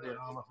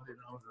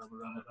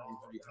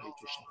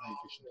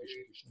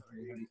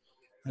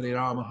Hare Hare Hare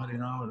Rama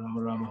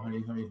Rama Rama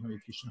Hare Hare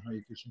Hare Krishna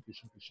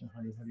Krishna Hare Hare Hare Rama Rama Rama Hare Hare Hare Krishna Krishna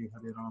Hare Hare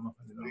Hare Rama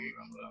Rama Rama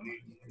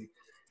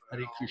Hare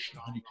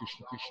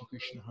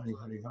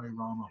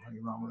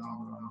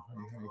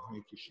Hare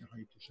Hare Krishna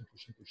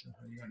Krishna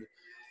Hare Hare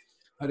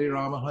Hare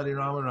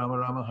Rama Rama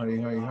Rama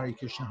Hare Hare Hare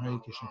Krishna Krishna Hare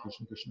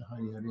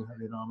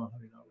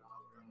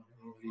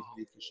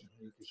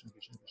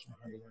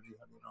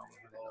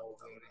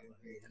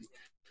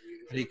Hare Hare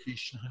Rama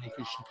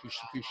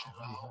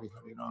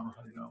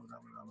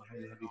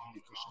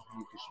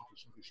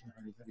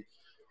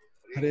Rama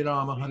Hare Hare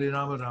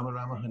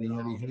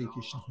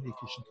Hare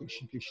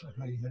Krishna Krishna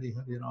Hare Hare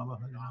Hare Rama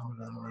Rama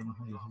Rama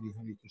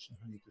Hare Hare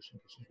Hare Krishna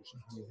Krishna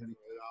Hare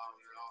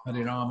Hare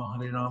Hare Rama Rama Rama Hare Hare Hare Krishna Krishna Hare Hare Hare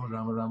Rama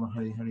Rama Rama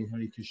Hare Hare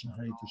Hare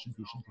Krishna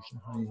Krishna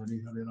Hare Hare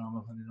Hare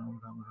Rama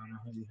Rama Rama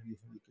Hare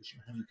Hare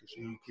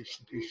Hare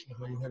Krishna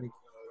Hare Hare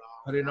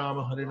Hare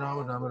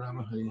Rama Rama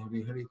Rama Hare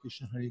Hare Hare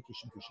Krishna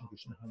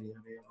Krishna Hare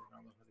Hare Hare Rama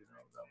Rama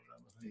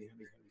Hare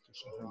Hare Hare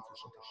Krishna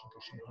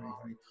Hare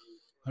Hare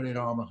Hare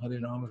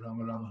Rama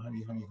Rama Rama Hare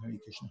Hare Hare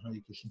Krishna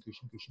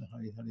Krishna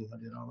Hare Hare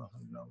Hare Rama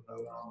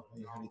Rama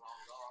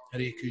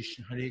Hare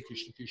Hare Hare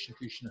Krishna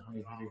Krishna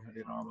Hare Hare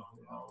Hare Rama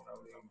Rama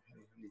Rama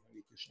Hare Hare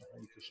Hare Krishna,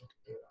 Hare Krishna,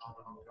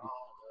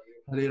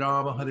 Hare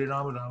Rama, Hare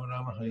Rama, Rama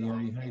Rama, Hare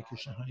Hare, Hare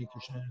Krishna,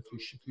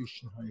 Krishna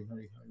Krishna, Hare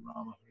Hare, Hare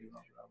Rama,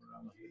 Rama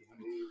Rama, Hare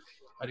Hare.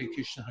 Hare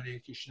Krishna,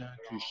 Krishna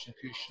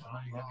Krishna,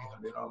 Hare Hare,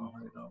 Hare Rama,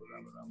 Rama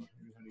Rama,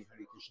 Hare Hare,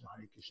 Hare Krishna,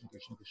 Krishna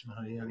Krishna,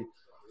 Hare Hare.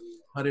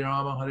 Hare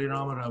Rama,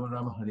 Rama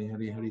Rama, Hare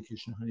Hare, Hare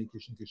Krishna,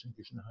 Krishna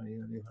Krishna, Hare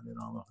Hare, Hare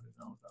Rama, Rama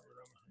Rama,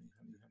 Hare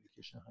Hare, Hare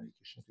Krishna,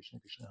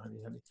 Krishna Krishna, Hare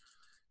Hare.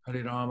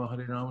 Hare Rama,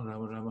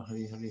 Rama Rama,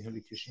 Hare Hare,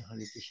 Hare Krishna,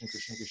 Krishna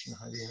Krishna,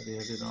 Hare Hare,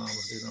 Hare Rama,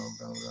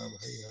 Rama Rama,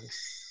 Hare Hare.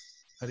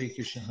 Hare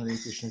Krishna,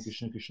 Krishna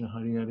Krishna,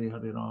 Hare Hare,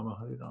 Hare Rama,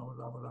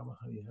 Rama Rama,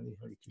 Hare Hare,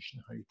 Hare Krishna,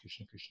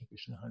 Krishna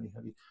Krishna, Hare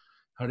Hare.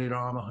 Hare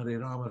Rama,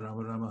 Rama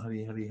Rama,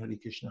 Hare Hare, Hare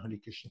Krishna,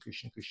 Krishna,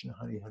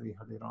 Hare Hare,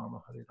 Hare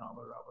Rama,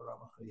 Rama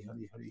Rama, Hare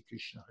Hare, Hare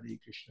Krishna,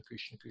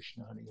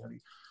 Krishna, Hare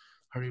Hare.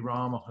 Hare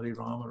Rama,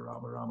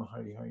 Rama Rama,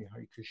 Hare Hare,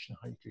 Hare Krishna,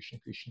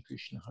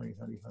 Krishna, Hare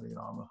Hare, Hare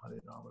Rama,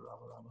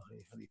 Rama,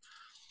 Hare Hare.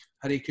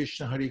 Hare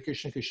Krishna,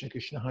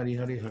 Krishna, Hare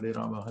Hare, Hare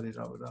Rama,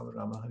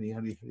 Rama, Hare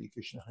Hare,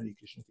 Hare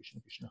Krishna,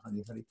 Krishna,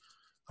 Hare Hare.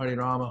 Hare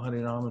Rama,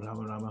 Rama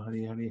Rama,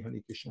 Hare Hare,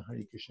 Hare Krishna,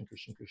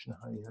 Krishna,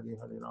 Hare Hare,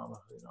 Hare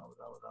Rama,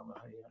 Rama,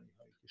 Hare Hare,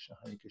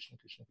 Hare Krishna,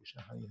 Krishna,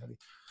 Hare Hare.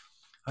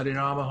 Hare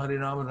Rama,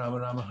 Rama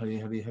Rama, Hare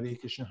Hare, Hare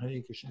Krishna,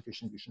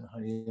 Krishna,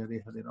 Hare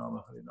Hare, Hare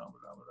Rama,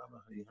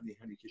 Rama, Hare Hare,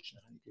 Hare Krishna,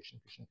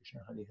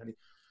 Krishna, Hare Hare.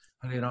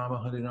 Hare Rama,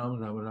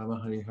 Rama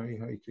Rama, Hare Hare,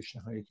 Hare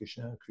Krishna,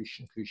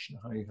 Krishna,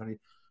 Hare Hare.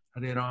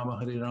 Hare Rama,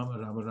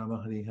 Rama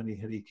Rama, Hare Hare,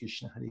 Hare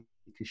Krishna,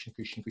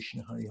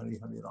 Krishna, Hare Hare,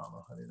 Hare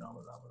Rama,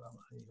 Rama,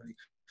 Hare Hare.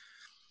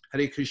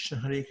 Hare Krishna,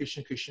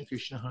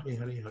 Krishna, Hare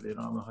Hare, Hare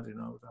Rama,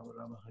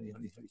 Rama, Hare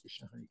Hare, Hare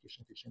Krishna,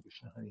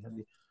 Krishna, Hare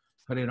Hare.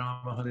 Hare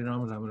Rama,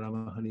 Rama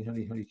Rama, Hare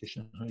Hare, Hare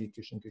Krishna,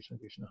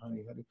 Krishna,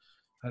 Hare Hare.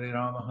 Hare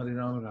Rama,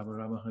 Rama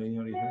Rama, Hare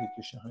Hare, Hare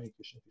Krishna,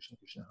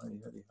 Krishna, Hare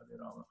Hare, Hare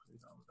Rama,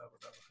 Rama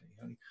Hare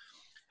Hare.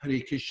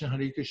 Hare Krishna,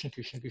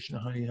 Krishna,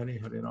 Hare Hare,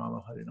 Hare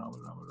Rama,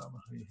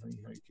 Rama, Hare Hare,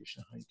 Hare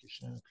Krishna,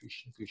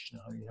 Krishna,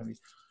 Hare Hare.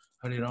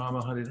 Hare Rama,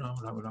 Rama, Hare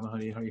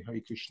Hare,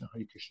 Hare Krishna,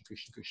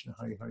 Krishna,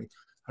 Hare Hare.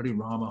 Hare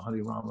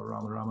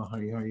Rama, Rama,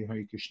 Hare Hare,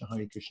 Hare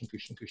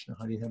Krishna, Krishna,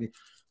 Hare Hare.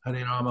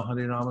 Hare Rama,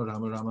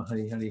 Rama,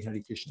 Hare Hare, Hare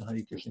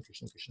Krishna,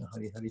 Krishna,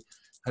 Hare Hare.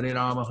 Hare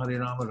Rama,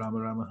 Rama,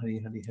 Hare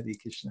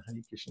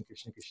Hare,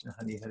 Hare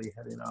Krishna,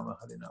 Krishna, Hare Hare.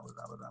 Hare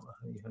Rama, Rama,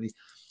 Hare Hare.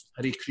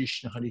 Hare Krishna,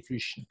 Krishna,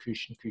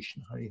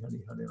 Hare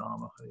Hare, Hare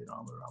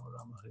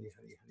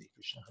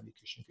Rama,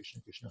 Rama,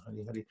 Hare Hare, Hare Krishna, Krishna,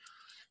 Hare Hare.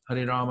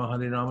 Hare Rama,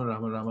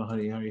 Rama,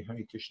 Hare Hare,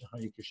 Hare Krishna,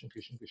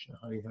 Krishna,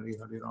 Hare Hare,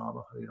 Hare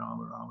Rama,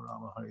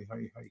 Rama, Hare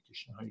Hare, Hare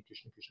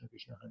Krishna,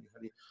 Krishna, Hare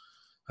Hare.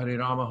 Hare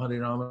Rama,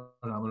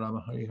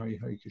 Rama, Hare Hare,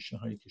 Hare Krishna,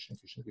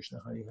 Krishna,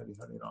 Hare Hare,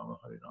 Hare Rama,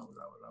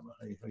 Rama,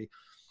 Hare Hare.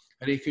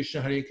 Hare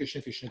Krishna,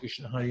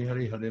 Krishna, Hare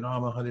Hare, Hare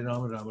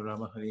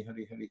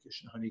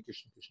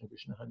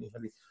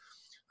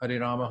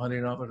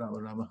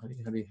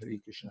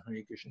Rama,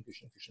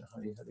 Rama, Hare Hare,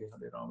 Hare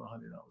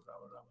Krishna,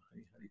 Krishna, Hare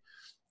Hare.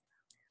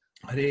 Hare Rama,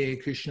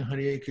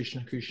 Rama, Hare Hare,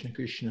 Hare Krishna,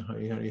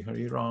 Krishna,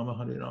 Hare Hare,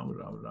 Hare Rama,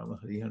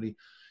 Rama,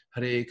 Hare Hare.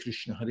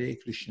 Hare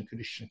Krishna, Krishna, Hare Hare, Hare Rama, Rama, Hare Hare. Hare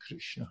Krishna,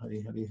 Krishna, Hare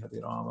Hare, Hare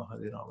Rama,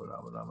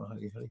 Rama,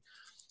 Hare Hare.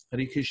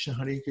 Hare Krishna,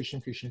 Krishna,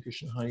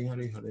 Hare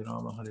Hare, Hare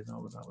Rama,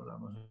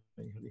 Rama, Hare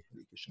Hare.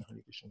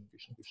 Hare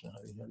Krishna, Krishna,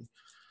 Hare Hare.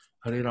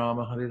 Hare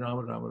Rama,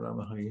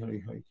 Rama, Hare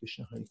Hare, Hare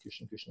Krishna, Krishna,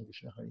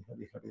 Hare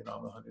Hare, Hare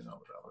Rama,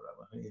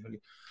 Rama, Hare Hare.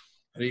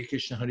 Hare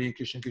Krishna,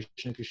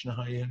 Krishna,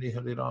 Hare Hare,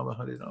 Hare Rama, Rama,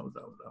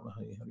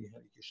 Hare Hare,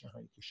 Hare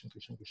Krishna,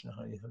 Krishna,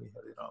 Hare Hare,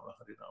 Hare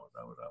Rama,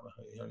 Rama,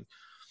 Hare Hare.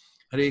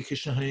 Hare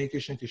Krishna,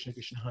 Krishna,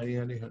 Hare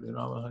Hare, Hare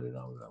Rama,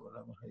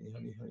 Rama, Hare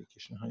Hare, Hare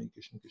Krishna,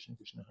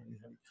 Krishna, Hare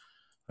Hare.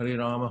 Hare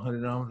Rama,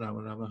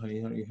 Rama,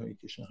 Hare Hare, Hare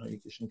Krishna,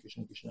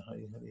 Krishna,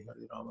 Hare Hare,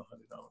 Hare Rama, Rama,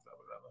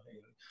 Hare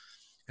Hare.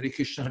 Hare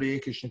Krishna,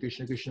 Krishna,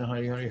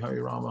 Hare Hare, Hare Rama, Rama, Hare Hare, Hare Krishna, Krishna, Hare Hare. Hare Rama, Rama, Hare Hare, Hare Krishna, Krishna, Hare Hare, Hare Rama, Rama, Hare Hare. Hare Krishna, Krishna, Hare Hare,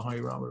 Hare Rama,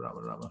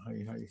 Rama,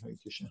 Hare Hare, Hare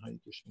Krishna,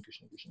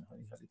 Krishna,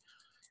 Hare Hare.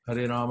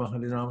 Hare Rama,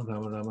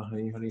 Rama,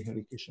 Hare Hare,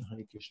 Hare Krishna,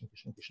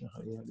 Krishna,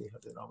 Hare Hare,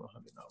 Hare Rama,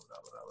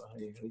 Rama,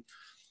 Hare Hare.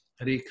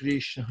 Hare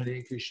Krishna,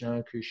 Krishna,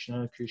 Hare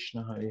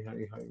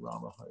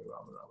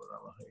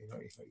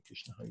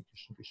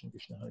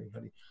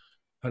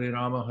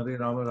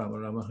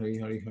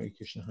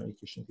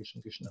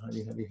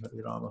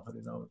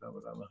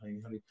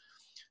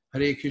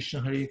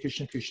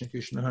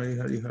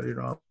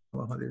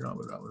Hare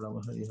Rama,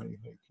 Rama, Hare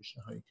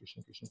Hare, Hare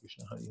Krishna,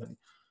 Krishna, Hare Hare.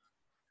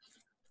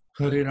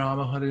 Hare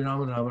Rama,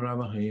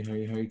 Rama, Hare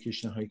Hare, Hare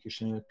Krishna,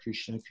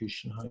 Krishna,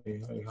 Hare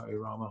Hare, Hare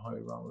Rama, Rama, Hare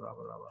Hare,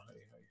 Hare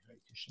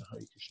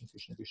Krishna,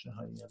 Krishna,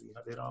 Hare Hare, Hare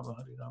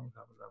Rama,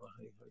 Rama, Hare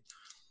Hare.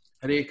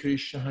 Hare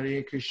Krishna,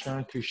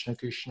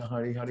 Krishna,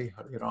 Hare Hare,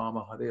 Hare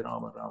Rama,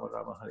 Rama,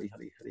 Hare Hare,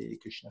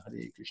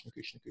 Hare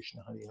Krishna,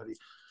 Krishna, Hare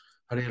Hare.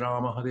 Hare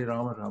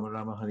Rama,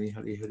 Rama, Hare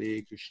Hare,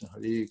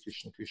 Hare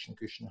Krishna,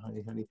 Krishna,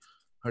 Hare Hare.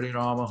 Hare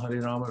Rama,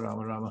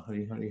 Rama,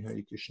 Hare Hare,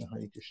 Hare Krishna,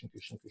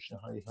 Krishna,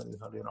 Hare Hare,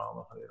 Hare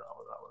Rama,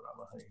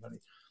 Rama, Hare Hare.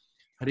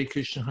 Hare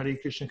Krishna,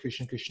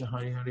 Krishna,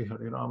 Hare Hare,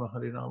 Hare Rama,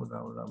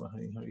 Rama,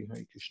 Hare Hare,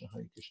 Hare Krishna,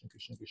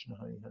 Krishna,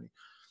 Hare Hare.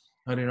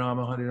 Hare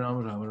Rama,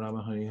 Rama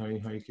Rama, Hare Hare,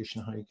 Hare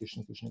Krishna,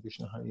 Krishna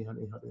Krishna, Hare Hare,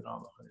 Hare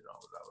Rama, Rama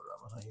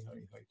Rama, Hare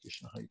Hare, Hare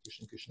Krishna,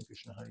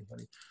 Krishna, Hare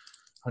Hare.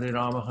 Hare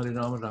Rama,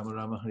 Rama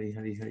Rama, Hare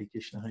Hare, Hare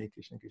Krishna,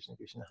 Krishna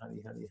Krishna, Hare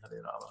Hare,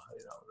 Hare Rama,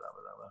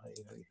 Rama Rama, Hare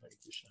Hare, Hare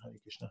Krishna,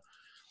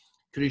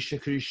 Krishna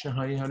Krishna,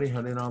 Hare Hare,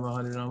 Hare Rama,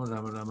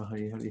 Rama Rama,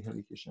 Hare Hare,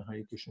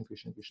 Hare Krishna,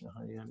 Krishna,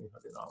 Hare Hare,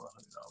 Hare Rama,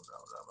 Rama,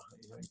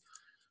 Hare Hare.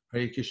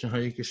 Hare Krishna,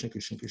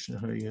 Krishna,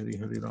 Hare Hare,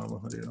 Hare Rama,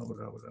 Rama, Hare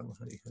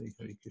Hare,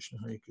 Hare Krishna,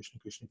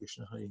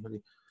 Krishna, Hare Hare,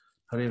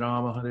 Hare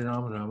Rama,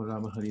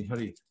 Rama, Hare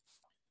Hare.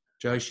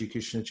 Jai Shri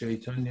Krishna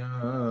Chaitanya,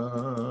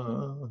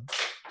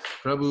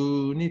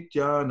 Prabhu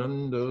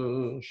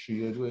Nityananda,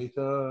 Shri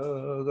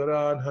Advaita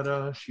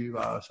Gadadhara,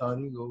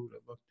 Shivasari Gaura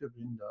Bhakta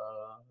Vrinda.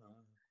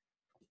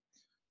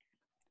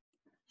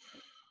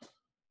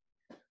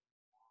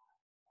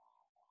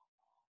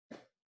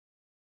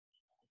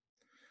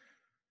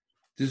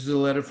 This is a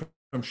letter from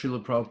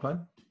Srila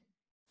Prabhupada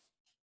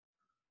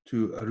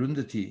to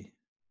Arundhati,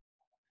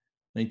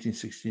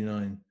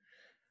 1969.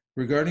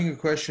 Regarding a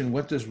question,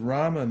 what does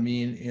Rama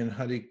mean in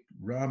Hare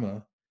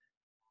Rama?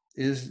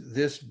 Is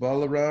this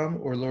Balaram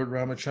or Lord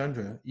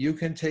Ramachandra? You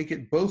can take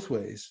it both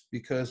ways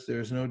because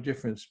there's no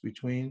difference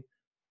between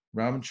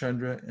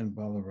Ramachandra and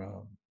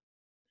Balaram.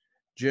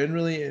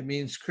 Generally, it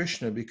means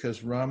Krishna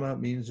because Rama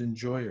means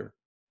enjoyer.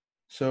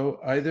 So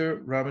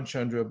either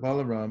Ramachandra,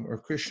 Balaram, or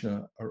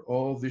Krishna are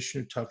all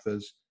Vishnu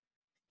tattvas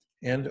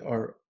and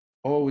are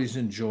always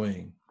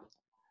enjoying.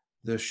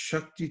 The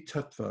Shakti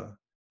tattva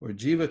or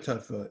Jiva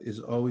tattva is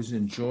always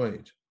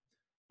enjoyed.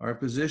 Our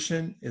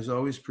position is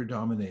always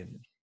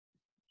predominated.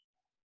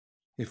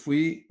 If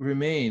we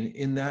remain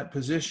in that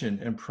position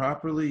and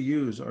properly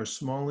use our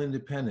small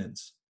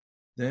independence,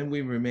 then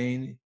we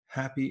remain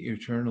happy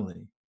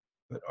eternally.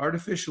 But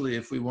artificially,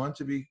 if we want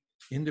to be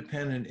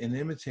independent and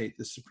imitate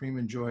the supreme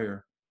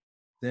enjoyer,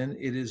 then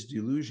it is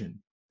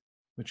delusion.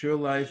 Material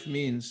life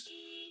means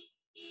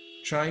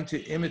trying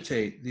to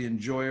imitate the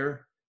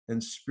enjoyer,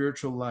 and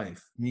spiritual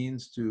life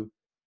means to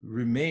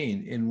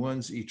remain in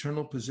one's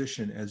eternal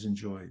position as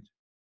enjoyed.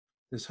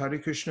 This Hare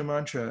Krishna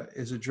mantra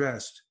is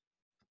addressed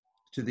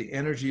to the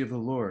energy of the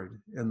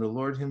Lord and the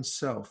Lord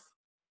himself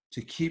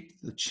to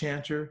keep the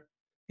chanter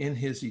in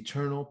his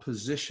eternal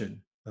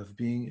position of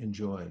being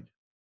enjoyed.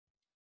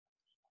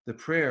 The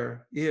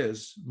prayer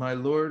is, my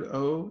Lord,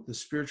 oh, the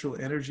spiritual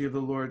energy of the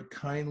Lord,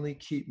 kindly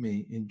keep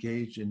me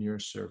engaged in your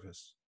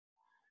service.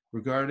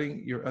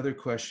 Regarding your other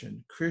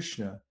question,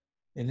 Krishna,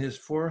 in his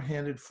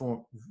four-handed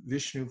form,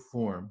 Vishnu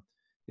form,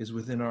 is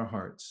within our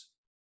hearts,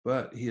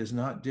 but he is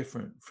not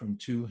different from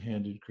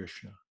two-handed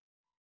Krishna.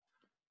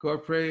 Gaur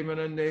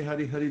Premanande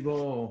Hari Hari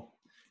Bol.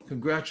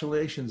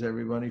 Congratulations,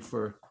 everybody,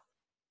 for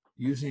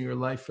using your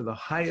life for the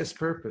highest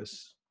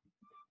purpose,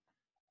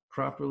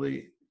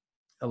 properly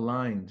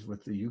aligned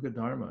with the Yuga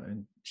Dharma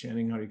and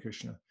chanting Hare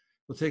Krishna.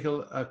 We'll take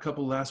a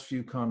couple last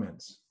few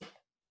comments.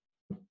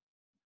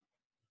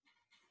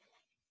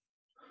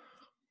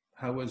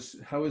 How was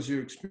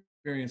your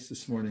experience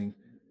this morning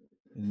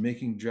in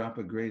making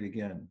japa great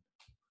again?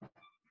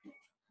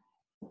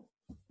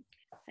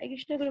 Hare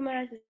Krishna Guru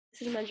Maharaj,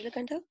 this is Manjula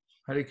Kanta.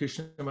 Hare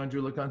Krishna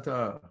Manjula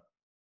Kanta.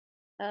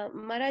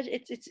 Maharaj,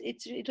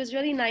 it was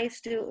really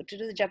nice to do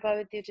the japa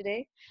with you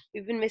today.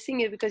 We've been missing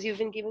you because you've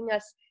been giving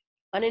us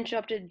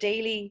uninterrupted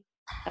daily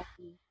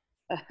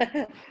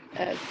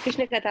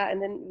Krishna Katha,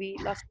 and then we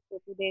lost it for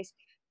 2 days.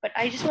 But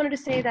I just wanted to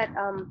say that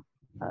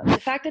the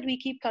fact that we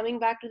keep coming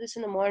back to this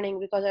in the morning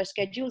because our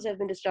schedules have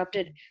been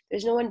disrupted,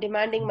 there's no one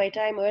demanding my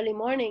time early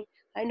morning.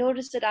 I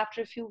noticed that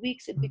after a few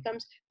weeks, it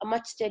becomes a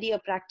much steadier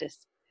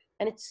practice.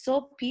 And it's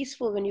so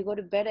peaceful when you go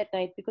to bed at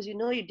night because you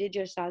know you did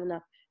your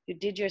sadhana, you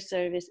did your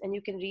service, and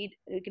you can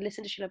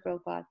listen to Srila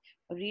Prabhupada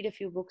or read a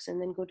few books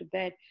and then go to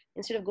bed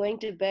instead of going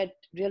to bed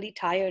really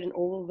tired and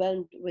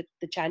overwhelmed with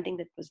the chanting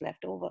that was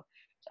left over.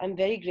 So I'm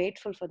very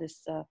grateful for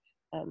this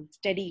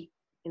steady,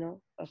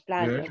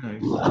 plan. Very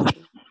nice.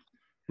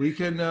 We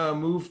can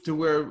move to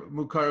where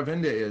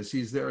Mukaravinda is.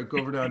 He's there at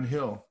Govardhan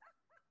Hill.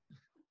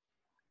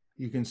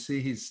 You can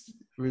see he's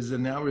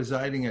now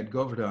residing at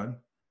Govardhan.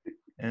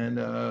 And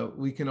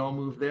we can all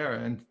move there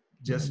and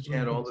just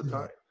chant all the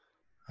time.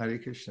 Hare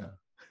Krishna.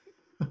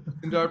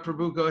 Sundar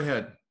Prabhu, go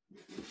ahead.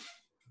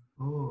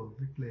 Oh,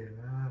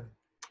 declare.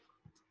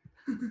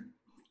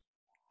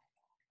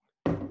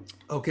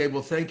 Okay,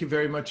 well, thank you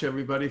very much,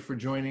 everybody, for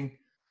joining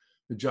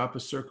the Japa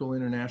Circle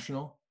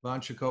International.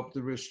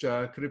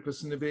 Vanchakalptarishta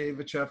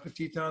Kripasnabheva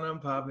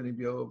Chapatitanam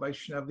Pavanibhyo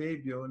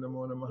Vaishnavebhyo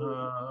Namo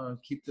Namaha.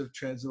 Keep the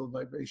transcendental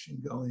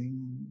vibration going.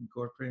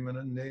 Gaur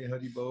Premanande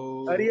Hari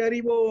Bol. Hari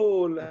Hari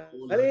Bol.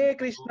 Hare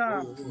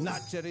Krishna.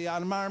 Nachari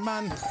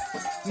Armarman.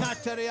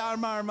 Nachari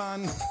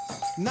Armarman.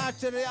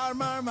 Nachari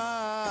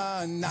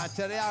Armarman.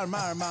 Nachari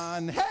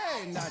Armarman.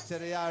 Hey!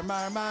 Nachari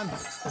Armarman.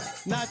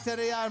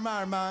 Nachari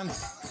Armarman.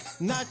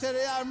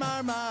 Nachari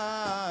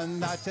Armarman.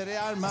 Nachari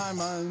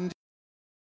Armarman.